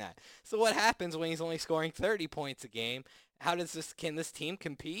doing that. So what happens when he's only scoring 30 points a game? Can this team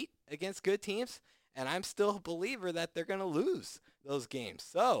compete against good teams? And I'm still a believer that they're going to lose those games.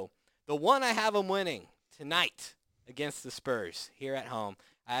 So the one I have them winning tonight against the Spurs here at home.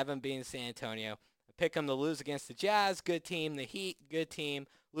 I have them beating San Antonio. I pick them to lose against the Jazz, good team. The Heat, good team.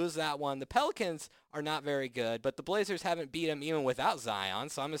 Lose that one. The Pelicans are not very good, but the Blazers haven't beat them even without Zion.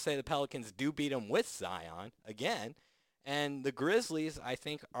 So I'm going to say the Pelicans do beat them with Zion again. And the Grizzlies, I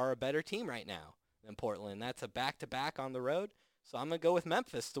think, are a better team right now than Portland. That's a back-to-back on the road. So I'm going to go with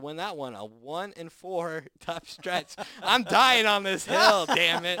Memphis to win that one. A 1-4 tough stretch. I'm dying on this hill,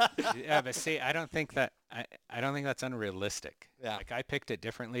 damn it. Yeah, but see, I don't think that's unrealistic. Yeah. Like, I picked it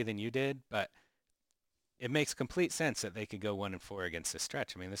differently than you did, but it makes complete sense that they could go 1-4 against this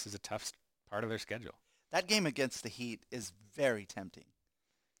stretch. I mean, this is a tough part of their schedule. That game against the Heat is very tempting.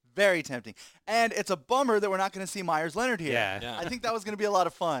 Very tempting. And it's a bummer that we're not going to see Myers Leonard here. Yeah. I think that was going to be a lot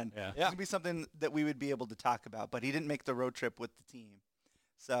of fun. Yeah. It's going to be something that we would be able to talk about. But he didn't make the road trip with the team.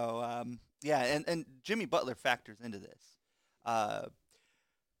 So Yeah, and Jimmy Butler factors into this.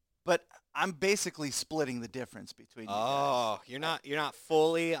 But I'm basically splitting the difference between you guys. Oh, you're not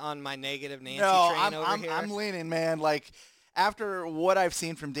fully on my negative Nancy No, train over here? I'm leaning, man. Like, after what I've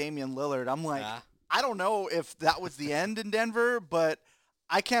seen from Damian Lillard, I'm like, I don't know if that was the end in Denver, but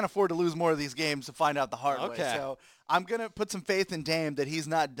I can't afford to lose more of these games to find out the hard way. So I'm going to put some faith in Dame that he's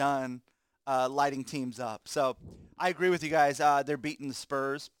not done lighting teams up. So I agree with you guys. They're beating the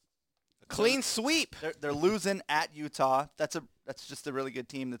Spurs. Clean sweep. They're losing at Utah. That's just a really good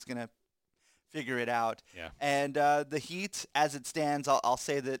team that's going to figure it out. Yeah. And the Heat, as it stands, I'll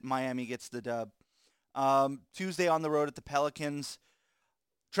say that Miami gets the dub. Tuesday on the road at the Pelicans.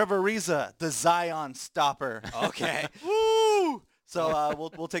 Trevor Ariza, the Zion stopper. Okay. Woo!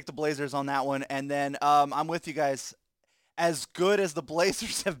 So we'll take the Blazers on that one. And then I'm with you guys. As good as the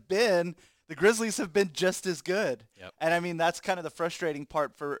Blazers have been, the Grizzlies have been just as good. Yep. And, I mean, that's kind of the frustrating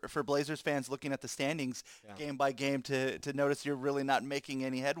part for Blazers fans looking at the standings game by game to notice you're really not making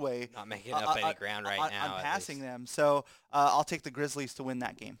any headway. Not making up any ground right now. On passing them. So I'll take the Grizzlies to win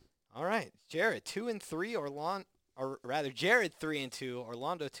that game. All right. Jared, 2-3, Jared 3-2,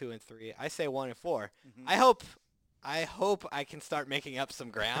 Orlando 2-3. I say 1-4. Mm-hmm. I hope I can start making up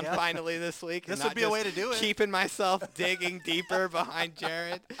some ground finally this week. This would be a way to do it. Keeping myself digging deeper behind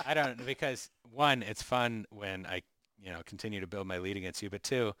Jared. I don't, because one, it's fun when I continue to build my lead against you, but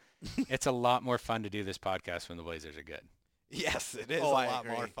two, it's a lot more fun to do this podcast when the Blazers are good. Yes, it is a lot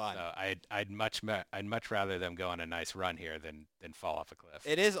more fun. So I'd much rather them go on a nice run here than fall off a cliff.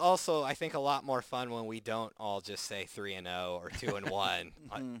 It is also, I think, a lot more fun when we don't all just say 3-0 or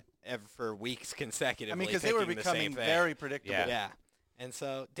 2-1 for weeks consecutively. I mean, because they were becoming very predictable. Yeah. And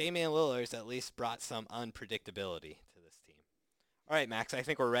so Damian Lillard's at least brought some unpredictability to this team. All right, Max, I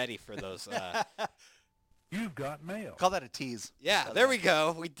think we're ready for those. You've got mail. Call that a tease. Yeah, there we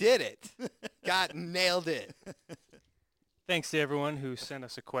go. We did it. Nailed it. Thanks to everyone who sent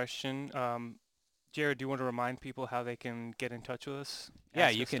us a question. Jared, do you want to remind people how they can get in touch with us? Yeah,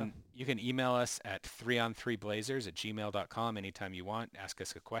 you can email us at 3on3blazers@gmail.com anytime you want. Ask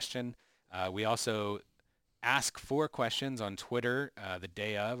us a question. We also ask for questions on Twitter the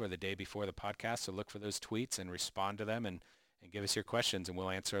day of or the day before the podcast. So look for those tweets and respond to them and give us your questions, and we'll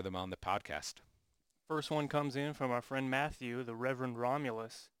answer them on the podcast. First one comes in from our friend Matthew, the Reverend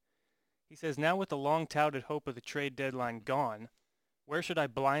Romulus. He says, now with the long-touted hope of the trade deadline gone, where should I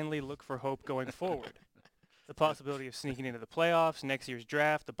blindly look for hope going forward? The possibility of sneaking into the playoffs, next year's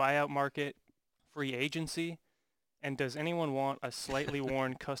draft, the buyout market, free agency, and does anyone want a slightly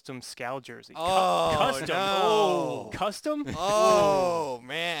worn custom Scal jersey? Custom? No. Custom? Oh,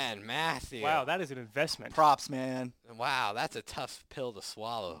 man, Matthew. Wow, that is an investment. Props, man. Wow, that's a tough pill to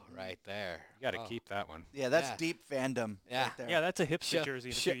swallow right there. You got to keep that one. Yeah, that's deep fandom. Yeah. Right there. Yeah, that's a hipster jersey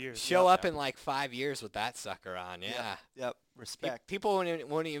in a few years. Show up in like 5 years with that sucker on, Yep. Respect. People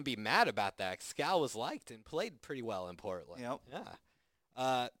won't even be mad about that. Scal was liked and played pretty well in Portland. Yep. Yeah.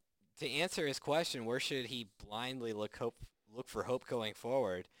 To answer his question, where should he blindly look for hope going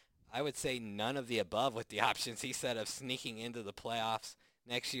forward? I would say none of the above with the options he said of sneaking into the playoffs,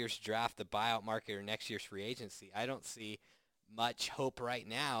 next year's draft, the buyout market, or next year's free agency. I don't see much hope right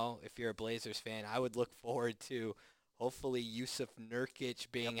now. If you're a Blazers fan, I would look forward to hopefully Yusuf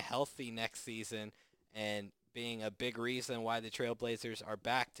Nurkic being healthy next season and being a big reason why the Trailblazers are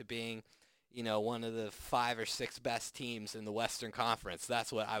back to being, one of the 5 or 6 best teams in the Western Conference.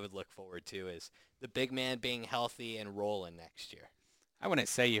 That's what I would look forward to, is the big man being healthy and rolling next year. I wouldn't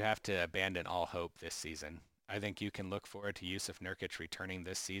say you have to abandon all hope this season. I think you can look forward to Yusuf Nurkic returning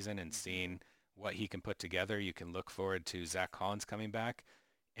this season and seeing what he can put together. You can look forward to Zach Collins coming back,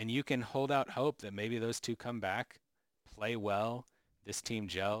 and you can hold out hope that maybe those two come back, play well, this team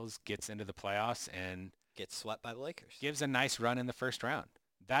gels, gets into the playoffs, and gets swept by the Lakers. Gives a nice run in the first round.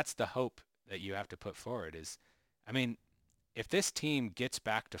 That's the hope that you have to put forward is, if this team gets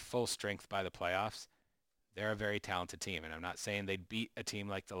back to full strength by the playoffs, they're a very talented team. And I'm not saying they'd beat a team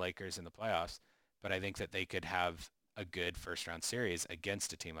like the Lakers in the playoffs, but I think that they could have a good first-round series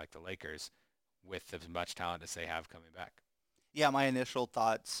against a team like the Lakers with as much talent as they have coming back. Yeah, my initial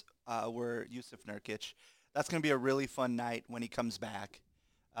thoughts were Yusuf Nurkic. That's going to be a really fun night when he comes back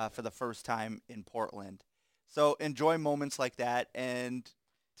for the first time in Portland. So enjoy moments like that and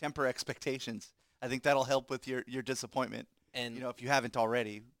temper expectations. I think that'll help with your disappointment, and if you haven't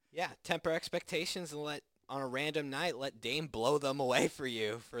already. Yeah, temper expectations and on a random night, let Dame blow them away for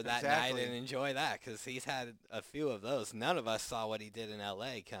you for that night and enjoy that, because he's had a few of those. None of us saw what he did in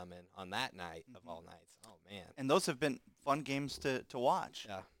L.A. coming on that night of all nights. Oh, man. And those have been fun games to watch.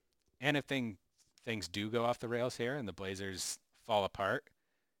 Yeah. And if things do go off the rails here and the Blazers fall apart,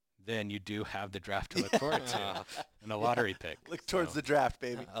 then you do have the draft to look forward to and a lottery pick. Look towards the draft,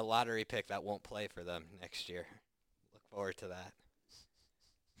 baby. A lottery pick that won't play for them next year. Look forward to that.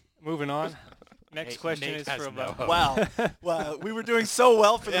 Moving on. Next question Nate is has from no hope. Wow, we were doing so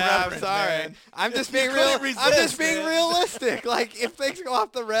well for the Yeah, reference, I'm sorry. man. I'm just being couldn't real. I'm resist, just being man. realistic. Like, if things go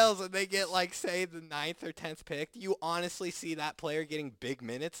off the rails and they get, like, say, the 9th or 10th pick, do you honestly see that player getting big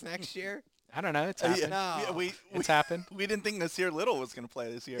minutes next year? I don't know. It's happened. No. It's happened. We didn't think Nasir Little was going to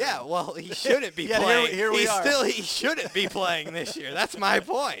play this year. Yeah, well, he shouldn't be Yeah, playing. here we are. He shouldn't be playing this year. That's my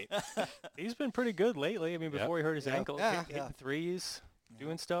point. He's been pretty good lately. I mean, before he hurt his ankle, Yeah. hitting threes,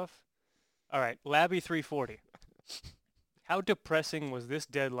 doing stuff. All right, Labby 340. How depressing was this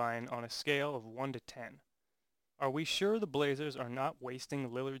deadline on a scale of 1 to 10? Are we sure the Blazers are not wasting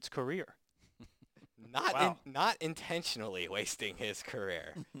Lillard's career? Not not intentionally wasting his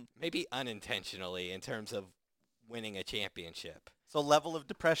career. Maybe unintentionally in terms of winning a championship. So level of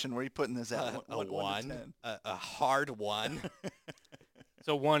depression, where are you putting this at? A 1 to 1. 10? A hard 1.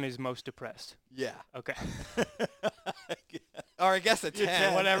 So 1 is most depressed. Yeah. Okay. Or I guess a 10,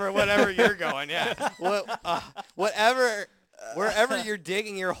 10. whatever you're going, yeah. Wherever you're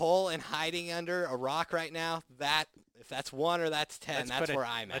digging your hole and hiding under a rock right now, if that's 1 or that's 10, that's where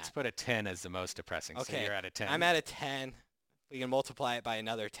I'm at. Let's put a 10 as the most depressing. Okay. So you're at a 10. I'm at a 10. We can multiply it by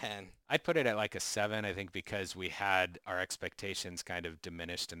another 10. I'd put it at like a 7, I think, because we had our expectations kind of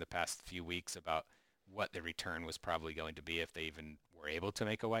diminished in the past few weeks about what the return was probably going to be if they even were able to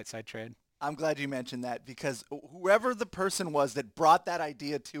make a Whiteside trade. I'm glad you mentioned that, because whoever the person was that brought that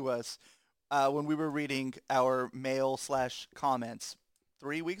idea to us when we were reading our mail/comments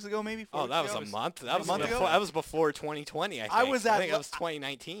 3 weeks ago, maybe 4 Oh, weeks that was ago? a month. That was month before, ago? that was before 2020, I think. I was at- I think it was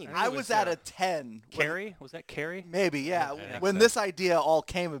 2019. think I it was was, at a 10. Carrie? Was that Carrie? Maybe, yeah. I think When so. this idea all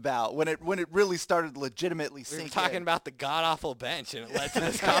came about, when it really started legitimately We sinking. were talking about the god-awful bench, and it led to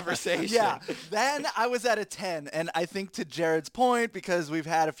this conversation. Yeah, then I was at a 10, and I think to Jared's point, because we've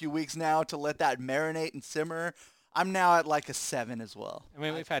had a few weeks now to let that marinate and simmer, I'm now at like a 7 as well. I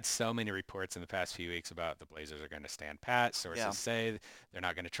mean, we've had so many reports in the past few weeks about the Blazers are going to stand pat. Sources say they're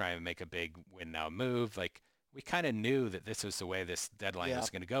not going to try and make a big win-now move. Like, we kind of knew that this was the way this deadline was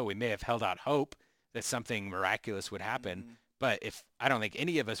going to go. We may have held out hope that something miraculous would happen, but I don't think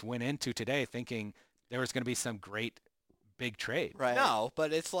any of us went into today thinking there was going to be some great big trade. Right. No,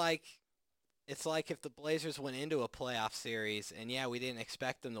 but it's like if the Blazers went into a playoff series and, we didn't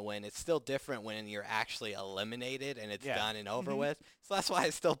expect them to win, it's still different when you're actually eliminated and it's done and over with. So that's why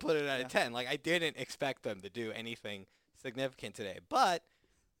I still put it at a 10. Like, I didn't expect them to do anything significant today, but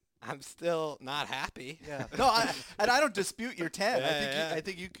I'm still not happy. Yeah. No, and I don't dispute your 10. Yeah, I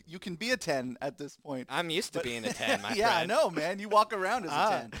think you can be a 10 at this point. I'm used to being a 10, my Yeah, I friend. know, man. You walk around as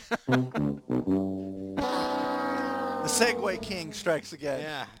a 10. The Segway King strikes again.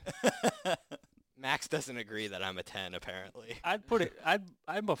 Yeah. Max doesn't agree that I'm a 10, apparently. I'd put it.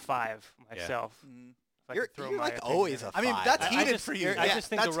 I'm a 5 myself. If I You're could throw like my opinion always in. a 5. I mean, that's I heated just, for you. I just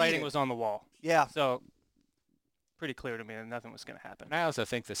think the That's writing heated. was on the wall. Yeah. So pretty clear to me that nothing was going to happen. And I also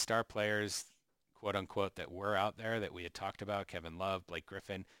think the star players, quote unquote, that were out there that we had talked about, Kevin Love, Blake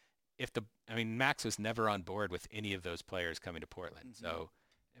Griffin, Max was never on board with any of those players coming to Portland. So,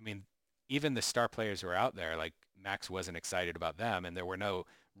 even the star players who were out there, like Max wasn't excited about them, and there were no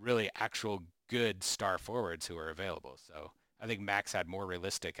really actual good star forwards who were available. So I think Max had more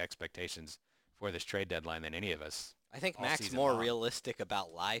realistic expectations for this trade deadline than any of us. I think all Max season more long. realistic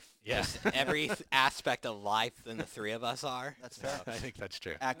about life. Yeah. Just every aspect of life than the three of us are. That's fair. I think that's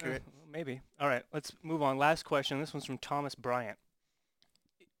true. Accurate. Maybe. All right, let's move on. Last question. This one's from Thomas Bryant.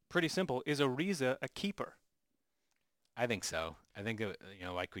 Pretty simple. Is Ariza a keeper? I think so. I think,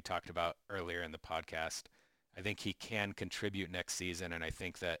 like we talked about earlier in the podcast, I think he can contribute next season, and I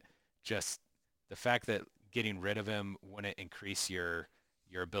think that just the fact that getting rid of him wouldn't increase your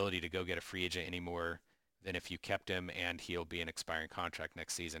ability to go get a free agent anymore than if you kept him and he'll be an expiring contract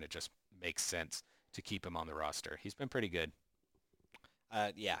next season. It just makes sense to keep him on the roster. He's been pretty good.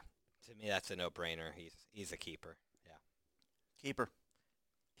 Yeah. To me, that's a no-brainer. He's a keeper. Yeah. Keeper.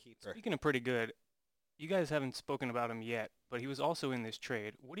 Keeper. Speaking of pretty good, you guys haven't spoken about him yet, but he was also in this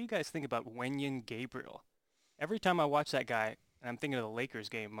trade. What do you guys think about Wenyen Gabriel? Every time I watch that guy, and I'm thinking of the Lakers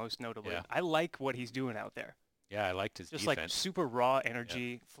game most notably, Yeah. I like what he's doing out there. Yeah, I liked his Just like defense. super raw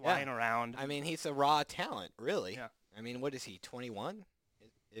energy, flying around. I mean, he's a raw talent, really. Yeah. I mean, what is he, 21?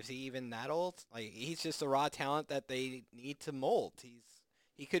 Is he even that old? Like, he's just a raw talent that they need to mold.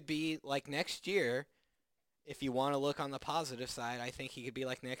 He could be like next year. If you want to look on the positive side, I think he could be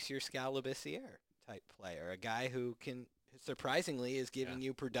like next year's Skal Labissiere type player, a guy who can surprisingly is giving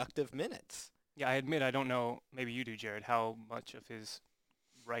you productive minutes. Yeah, I admit I don't know, maybe you do, Jared, how much of his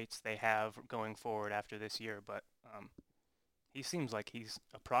rights they have going forward after this year, but he seems like he's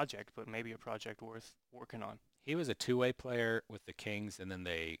a project, but maybe a project worth working on. He was a two-way player with the Kings, and then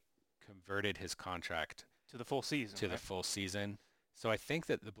they converted his contract To the full season. to the full season. So I think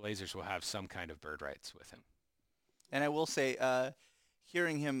that the Blazers will have some kind of bird rights with him. And I will say,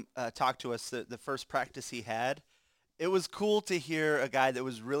 hearing him talk to us the first practice he had, it was cool to hear a guy that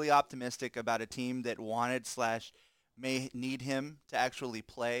was really optimistic about a team that wanted / may need him to actually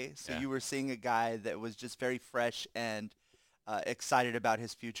play. So you were seeing a guy that was just very fresh and excited about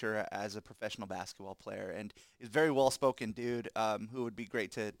his future as a professional basketball player. And he's a very well-spoken dude who would be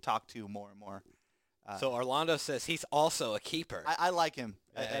great to talk to more and more. So Orlando says he's also a keeper. I like him.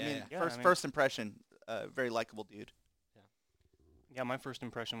 Yeah, First impression, very likable dude. Yeah, my first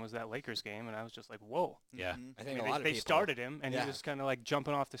impression was that Lakers game, and I was just like, whoa. Yeah. Mm-hmm. I think I a mean, lot of they people. started him, and Yeah. he was kind of like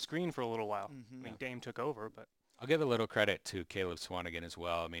jumping off the screen for a little while. Mm-hmm. I mean, Dame took over, but I'll give a little credit to Caleb Swanigan as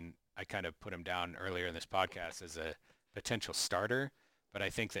well. I mean, I kind of put him down earlier in this podcast as a potential starter, but I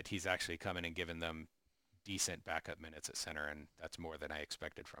think that he's actually come in and given them decent backup minutes at center, and that's more than I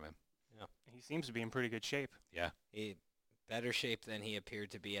expected from him. he seems to be in pretty good shape. Yeah. He better shape than he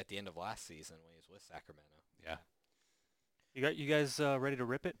appeared to be at the end of last season when he was with Sacramento. Yeah. You guys ready to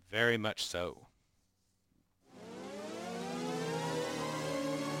rip it? Very much so.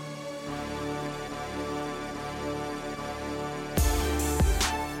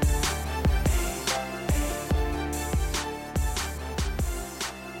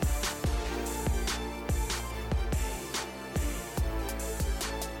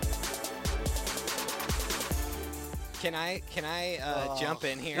 Can I jump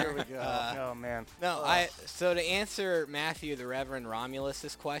in here? Here we go. Oh, man. No, so to answer Matthew, the Reverend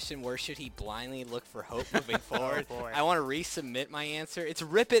Romulus' question, where should he blindly look for hope moving forward? boy. I want to resubmit my answer. It's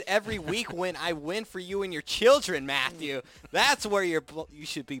rip it every week when I win for you and your children, Matthew. That's where you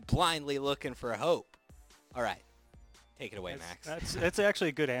should be blindly looking for hope. All right. Take it away, Max. That's actually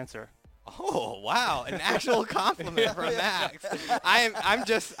a good answer. Oh, wow. An actual compliment from Max.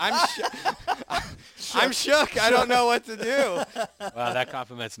 I'm shook. I don't know what to do. Well, that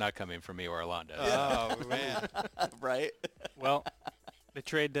compliment's not coming from me or Orlando. Oh, man. Right? Well, the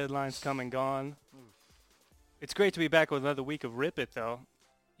trade deadline's come and gone. It's great to be back with another week of Rip It, though.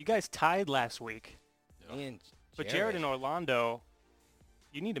 You guys tied last week, Me and but Jared and Orlando,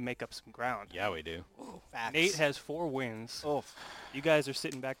 you need to make up some ground. Yeah, we do. Facts. Nate has 4 wins. Oh, You guys are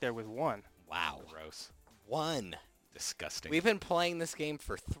sitting back there with 1. Wow. Gross. 1. Disgusting. We've been playing this game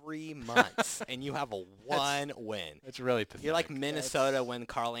for 3 months, and you have a 1 win. It's really pathetic. You're like Minnesota when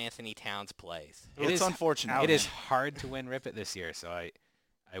Karl Anthony Towns plays. it's unfortunate. It is hard to win Rip It this year, so I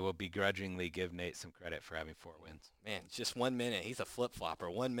will begrudgingly give Nate some credit for having 4 wins. Man, it's just 1 minute. He's a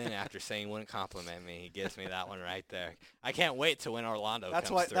flip-flopper. 1 minute after saying he wouldn't compliment me, he gives me that one right there. I can't wait to when Orlando That's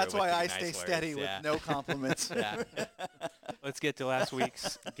comes why. through That's with why the I nice stay words. steady with no compliments. Yeah. Let's get to last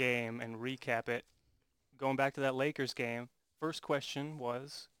week's game and recap it. Going back to that Lakers game, first question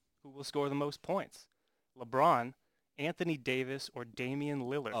was, who will score the most points? LeBron, Anthony Davis, or Damian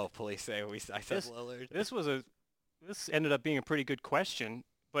Lillard? Oh, please say I said Lillard. This ended up being a pretty good question,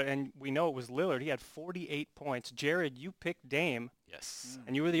 and we know it was Lillard. He had 48 points. Jared, you picked Dame, Yes.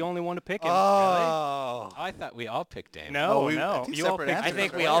 and you were the only one to pick him. Oh. I thought we all picked Dame. No, I no. think You all separate picked answers. I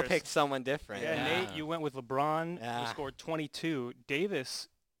think different we all players. picked someone different. Yeah, Yeah. Nate, you went with LeBron, Yeah. who scored 22. Davis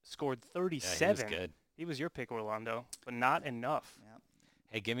scored Yeah, 37. he was good. He was your pick, Orlando, but not enough.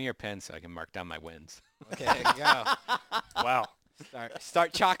 Hey, give me your pen so I can mark down my wins. Okay, there you go. Wow.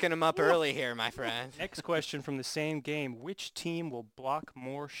 Start chalking them up early here, my friend. Next question from the same game. Which team will block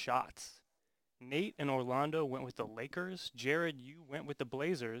more shots? Nate and Orlando went with the Lakers. Jared, you went with the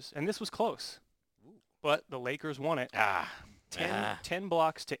Blazers. And this was close. But the Lakers won it. 10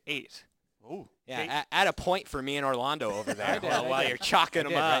 blocks to 8. Ooh. Yeah, add a point for me and Orlando over there did, while, I while did. you're chalking I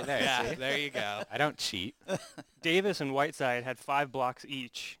them did, up. right there, Yeah, see? there you go. I don't cheat. Davis and Whiteside had 5 blocks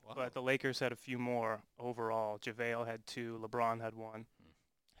each, Wow. but the Lakers had a few more overall. JaVale had 2. LeBron had 1.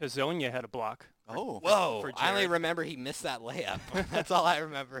 Hazonia had a block. Oh. Whoa, for I only Jared. remember he missed that layup. That's all I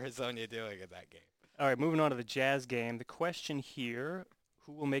remember Hazonia doing in that game. All right, moving on to the Jazz game. The question here,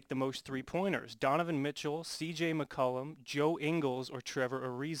 who will make the most three-pointers? Donovan Mitchell, C.J. McCollum, Joe Ingles, or Trevor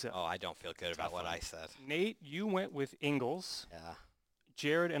Ariza? Oh, I don't feel good about what I said. Nate, you went with Ingles. Yeah.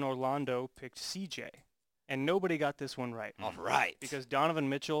 Jared and Orlando picked C.J. And nobody got this one right. All right. Because Donovan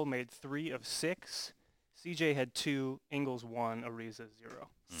Mitchell made 3 of 6. C.J. had 2, Ingles 1, Ariza 0.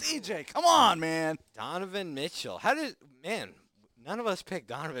 CJ, come on, man. Donovan Mitchell. None of us picked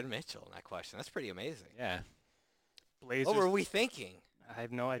Donovan Mitchell in that question. That's pretty amazing. Yeah. Blazers, What were we thinking? I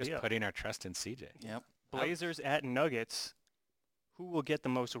have no Just idea. putting our trust in CJ. Yep. Blazers at Nuggets. who will get the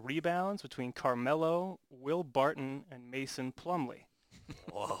most rebounds between Carmelo, Will Barton, and Mason Plumlee.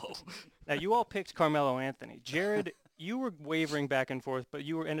 Whoa. Now, you all picked Carmelo Anthony. Jared, you were wavering back and forth, but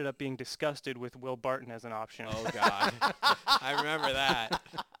you ended up being disgusted with Will Barton as an option. Oh, God. I remember that.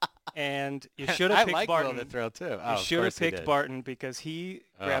 And you should have picked I like Barton. Will to throw too. You Oh, should have picked Barton because he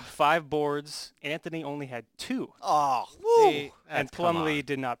grabbed 5 boards. Anthony only had 2. Oh, See, and come Plumlee on.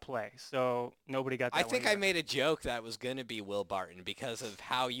 did not play, so nobody got that I think one I either. made a joke that was going to be Will Barton because of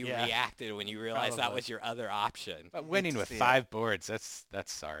how you Yeah. reacted when you realized that Probably. was your other option. But winning to with see it. 5 boards, that's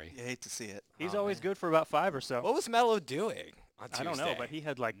sorry. you hate to see it. He's Oh, always man. good for about 5 or so. What was Melo doing on Tuesday? I don't know, but he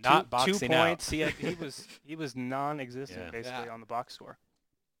had like Not 2 boxing out. points. He was non-existent Yeah. basically Yeah. on the box score.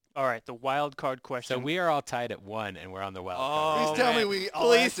 All right, the wild card question. So we are all tied at 1, and we're on the wild Oh, card. Please tell me man. we all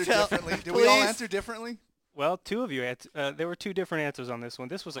Please answered tell- differently. Did we all please. answer differently? Well, 2 of you there were 2 different answers on this one.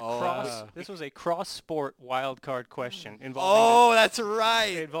 This was a Oh. This was a cross-sport wild card question involving Oh, that's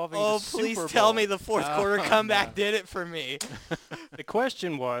right. involving Oh, the please Super tell Bowl. me the fourth quarter comeback did it for me. The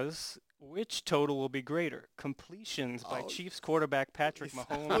question was, which total will be greater? Completions by Oh. Chiefs quarterback Patrick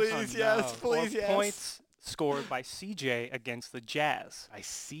Mahomes Please, or yes, please, yes. points scored by CJ against the Jazz? By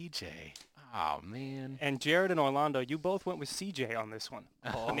CJ. Oh, man. And Jared and Orlando, you both went with CJ on this one.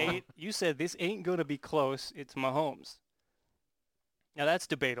 Oh. Nate, you said this ain't going to be close. It's Mahomes. Now, that's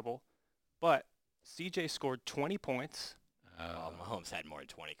debatable, but CJ scored 20 points. Oh, Mahomes had more than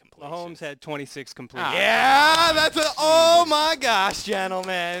 20 completions. Mahomes had 26 completions, Yeah, that's a. Oh my gosh,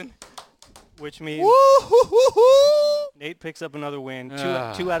 gentlemen. which means Woo-hoo-hoo-hoo. Nate picks up another win, 2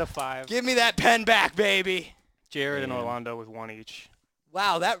 Ah. out of 5. Give me that pen back, baby. Jared and Man. Orlando with 1 each.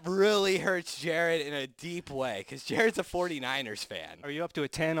 Wow, that really hurts Jared in a deep way because Jared's a 49ers fan. Are you up to a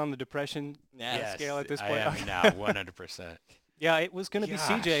 10 on the depression Yes. scale at this I point? am now 100%. Yeah, it was going to be Gosh.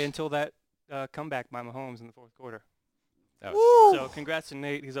 CJ until that comeback by Mahomes in the 4th quarter. That was So congrats to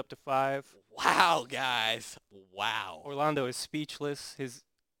Nate. He's up to 5. Wow, guys. Wow. Orlando is speechless.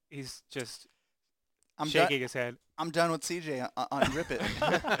 He's just I'm shaking done. his head. I'm done with CJ on Rip It.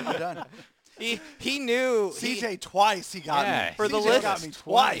 I'm done. He knew. CJ twice he got Yeah, me. For the CJ list- got me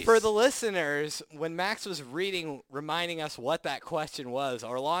twice. For the listeners, when Max was reading, reminding us what that question was,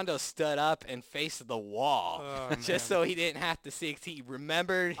 Orlando stood up and faced the wall Oh, just so he didn't have to see. 'Cause he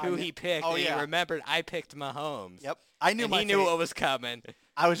remembered who he picked, oh, and yeah. he remembered I picked Mahomes. Yep. I knew And my he knew fate. what was coming.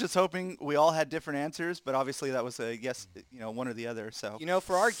 I was just hoping we all had different answers, but obviously that was a yes, one or the other. So You know,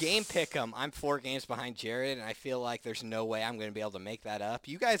 for our game pick'em, I'm 4 games behind Jared, and I feel like there's no way I'm going to be able to make that up.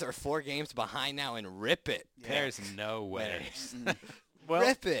 You guys are 4 games behind now, and rip it. There's no way. Well,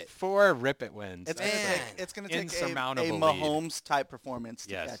 Rip it. 4 Rip It wins. it's That's gonna Man. take a Insurmountable lead. Mahomes type performance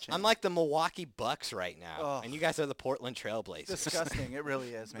to Yes. catch him. I'm like the Milwaukee Bucks right now, Oh. and you guys are the Portland Trailblazers. disgusting. It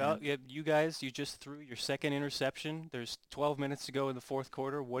really is, man. well, you guys, you just threw your second interception. There's 12 minutes to go in the 4th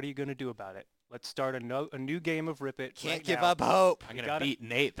quarter. What are you going to do about it? Let's start a new game of Rip It. Can't right give now. up hope. I'm We going gotta- to beat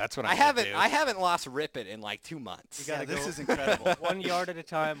Nate. That's what I'm I gonna haven't do. I haven't lost Rip It in like 2 months. You gotta Yeah, this go is incredible. 1 yard at a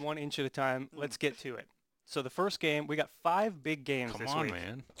time, 1 inch at a time. Let's get to it. So the first game, we got 5 big games Come this on, week.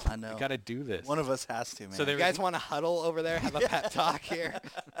 man. I know. We got to do this. One of us has to, man. So there You guys want to huddle over there, have a pep talk here?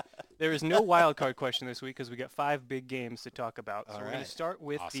 There is no wild card question this week because we got 5 big games to talk about. So All we're going right. to start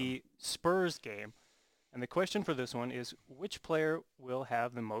with Awesome. the Spurs game. And the question for this one is, which player will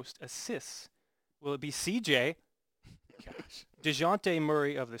have the most assists? Will it be CJ, Gosh. DeJounte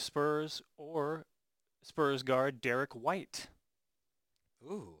Murray of the Spurs, or Spurs guard Derek White?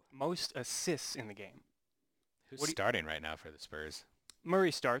 Ooh. Most assists in the game. Who's What do you- starting right now for the Spurs?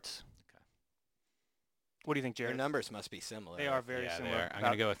 Murray starts. Okay. What do you think, Their Jared? numbers must be similar. They are very Yeah, they similar. are. I'm gonna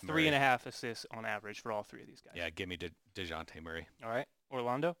About go with 3.5 assists on average for all 3 of these guys. Yeah, give me DeJounte Murray. All right.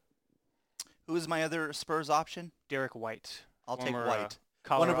 Orlando? Who is my other Spurs option? Derek White. I'll take former, White. One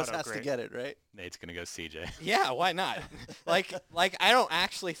Colorado of us has to great. get it, right? Nate's going to go CJ. Yeah, why not? like I don't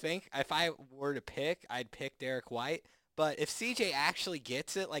actually think if I were to pick, I'd pick Derek White. But if CJ actually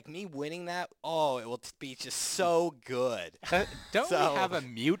gets it, like me winning that, oh, it will be just so good. Don't So- we have a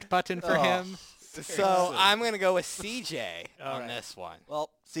mute button for Oh. him? So I'm going to go with CJ All on right. this one. Well,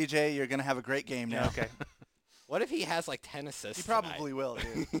 CJ, you're gonna have a great game now. Yeah, okay. What if he has like 10 assists He tonight? probably will,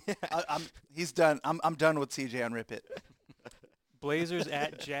 dude. He's done. I'm done with CJ on Rip It. Blazers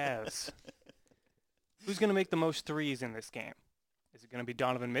at Jazz. Who's going to make the most threes in this game? Is it going to be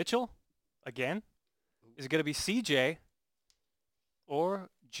Donovan Mitchell again? Is it going to be CJ or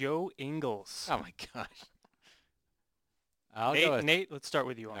Joe Ingles? Oh, my gosh. I'll go with Nate, let's start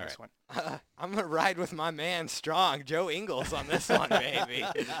with you on All this right. one. I'm going to ride with my man strong, Joe Ingles on this one, baby.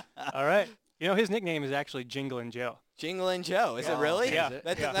 All right. You know, his nickname is actually Jingle and Joe. Jinglin' Joe. Is it Oh, really? yeah.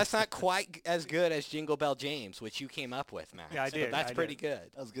 That's not quite as good as Jingle Bell James, which you came up with, Max. Yeah, I So did, that's I pretty did.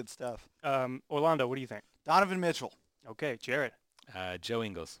 good. That was good stuff. Orlando, what do you think? Donovan Mitchell. Okay, Jared. Joe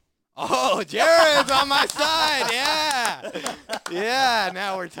Ingles. Oh, Jared's on my side. Yeah. Yeah,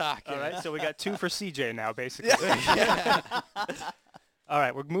 now we're talking. All right, so we got 2 for CJ now, basically. Yeah. All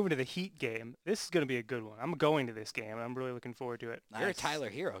right, we're moving to the Heat game. This is going to be a good one. I'm going to this game, and I'm really looking forward to it. You're a Nice. Tyler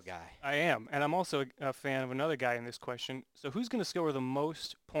Hero guy. I am, and I'm also a fan of another guy in this question. So who's going to score the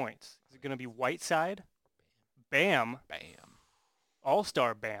most points? Is it going to be Whiteside, Bam, Bam.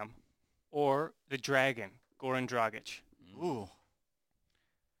 All-Star Bam, or the Dragon, Goran Dragic? Ooh.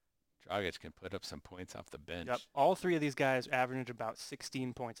 Dragic can put up some points off the bench. Yep, all 3 of these guys average about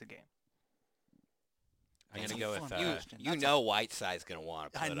 16 points a game. I'm That's going to a go fun with question. You That's know Whiteside's going to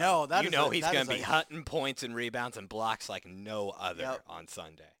want to put I know, up. that You is know a- he's that going is to be a- hunting points and rebounds and blocks like no other Yep. on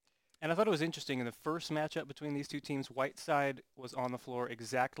Sunday. And I thought it was interesting in the first matchup between these 2 teams, Whiteside was on the floor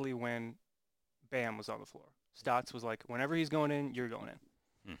exactly when Bam was on the floor. Stotts was like, whenever he's going in, you're going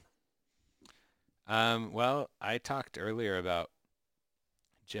in. Well, I talked earlier about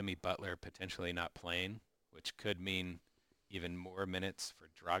Jimmy Butler potentially not playing, which could mean even more minutes for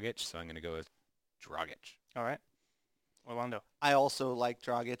Dragic, so I'm going to go with Dragic. All right. Orlando. I also like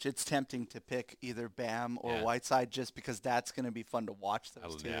Dragic. It's tempting to pick either Bam or Yeah. Whiteside just because that's going to be fun to watch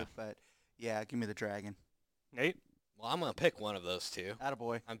those Oh, two. yeah. But, yeah, give me the Dragon. Nate? Well, I'm going to pick one of those two.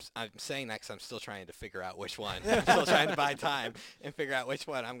 Attaboy. I'm saying that 'cause I'm still trying to figure out which one. I'm still trying to buy time and figure out which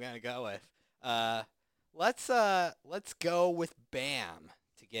one I'm going to go with. Let's go with Bam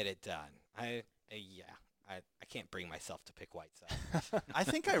to get it done. I can't bring myself to pick Whiteside. I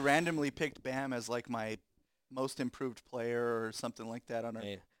think I randomly picked Bam as like my most improved player or something like that on I a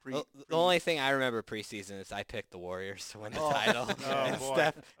mean, pre. the only thing I remember preseason is I picked the Warriors to win the Oh. title Oh, and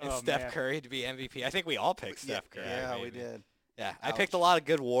boy. Steph Man. Curry to be MVP. I think we all picked Steph Curry. Yeah, we maybe. did. Yeah, I Ouch. picked a lot of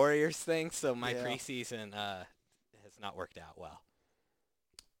good Warriors things, so my Yeah. preseason has not worked out well.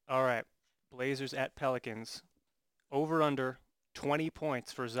 All right. Blazers at Pelicans. Over under 20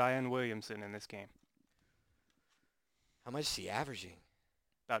 points for Zion Williamson in this game. How much is he averaging?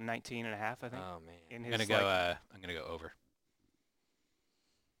 About 19 and a half, I think. Oh man. In I'm his going to go. like- I'm going to go over.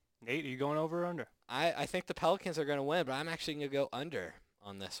 Nate, are you going over or under? I think the Pelicans are going to win, but I'm actually going to go under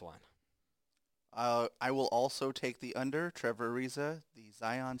on this one. I will also take the under. Trevor Ariza, the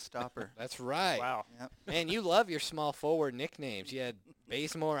Zion stopper. That's right. Wow. Yep. Man, you love your small forward nicknames. You had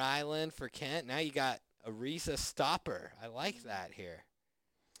Bazemore Island for Kent. Now you got Ariza Stopper. I like that here.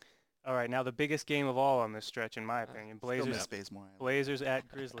 All right, now the biggest game of all on this stretch, in my opinion. Still Blazers, miss Bazemore Island. Blazers at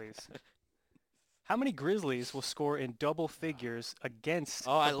Grizzlies. How many Grizzlies will score in double figures against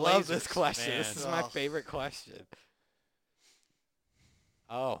Oh, I the love Blazers? this question. Man. This is my Oh. favorite question.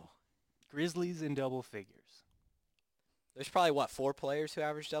 Oh, Grizzlies in double figures. there's probably, what, 4 players who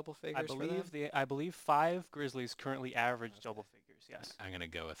average double figures for them? I believe 5 Grizzlies currently average double figures, yes. I'm going to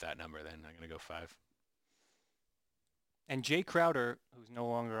go with that number then. I'm going to go 5. And Jay Crowder, who's no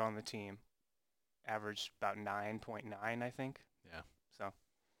longer on the team, averaged about 9.9, I think. Yeah. So,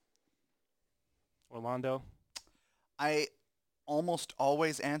 Orlando? I almost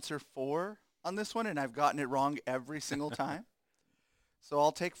always answer 4 on this one, and I've gotten it wrong every single time. So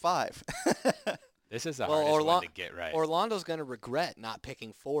I'll take 5. This is the Well, hardest one to get right. Orlando's going to regret not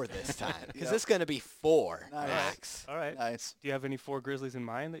picking 4 this time because Yep. it's going to be 4 Nice. max. All right. Nice. Do you have any 4 Grizzlies in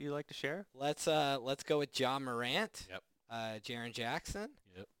mind that you'd like to share? Let's go with John Morant, Yep. Jaren Jackson,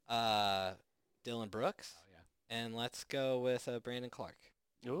 Yep. Dylan Brooks, Oh, yeah. and let's go with Brandon Clark.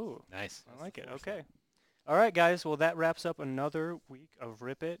 Ooh, Nice. I like it. the 4 Okay. All right, guys. Well, that wraps up another week of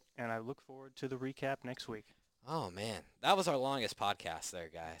Rip It, and I look forward to the recap next week. Oh man, that was our longest podcast there,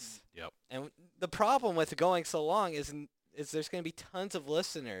 guys. Yep. And the problem with going so long is there's going to be tons of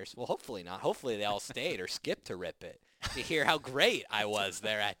listeners. Well, hopefully not. Hopefully they all stayed or skipped to Rip It to hear how great I was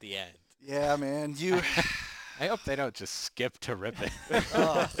there at the end. Yeah, man. You. I hope they don't just skip to Rip It.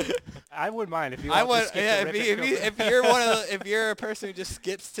 Oh, I wouldn't mind if you. I all just would, skip yeah. the Rip It If you're if you're a person who just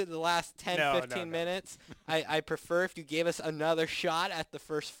skips to the last 10, No, 15 no. minutes, I prefer if you gave us another shot at the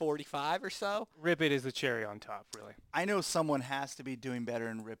first 45 or so. Rip It is the cherry on top, really. I know someone has to be doing better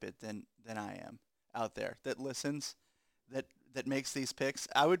in Rip It than I am out there that listens, that makes these picks.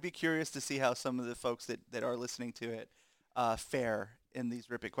 I would be curious to see how some of the folks that are listening to it fare in these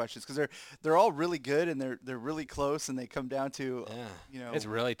Rip It questions, because they're all really good and they're really close, and they come down to Yeah. It's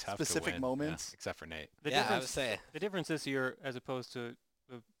really tough specific to win. moments. Yeah, except for Nate. The Yeah, I difference, would say. the difference this year, as opposed to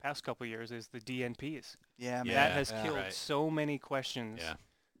the past couple years, is the DNPs. Yeah, man. Yeah, That has yeah. killed Right. so many questions. Yeah.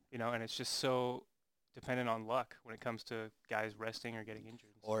 You know, and it's just so dependent on luck when it comes to guys resting or getting injured.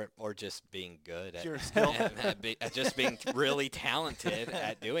 Or just being good at Pure skill. at just being really talented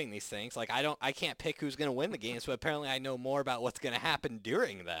at doing these things. Like I can't pick who's going to win the games, but apparently I know more about what's going to happen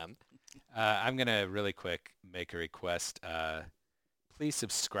during them. I'm going to really quick make a request. Please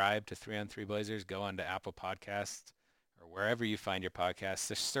subscribe to 3 on 3 Blazers. Go on to Apple Podcasts or wherever you find your podcasts.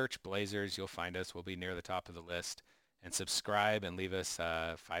 Just search Blazers. You'll find us. We'll be near the top of the list. And subscribe and leave us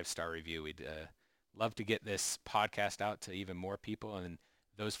a 5-star review. We'd love to get this podcast out to even more people, and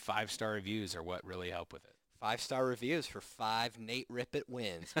those 5-star reviews are what really help with it. 5-star reviews for 5 Nate Rippett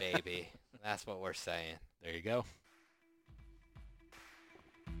wins, baby. That's what we're saying. There you go.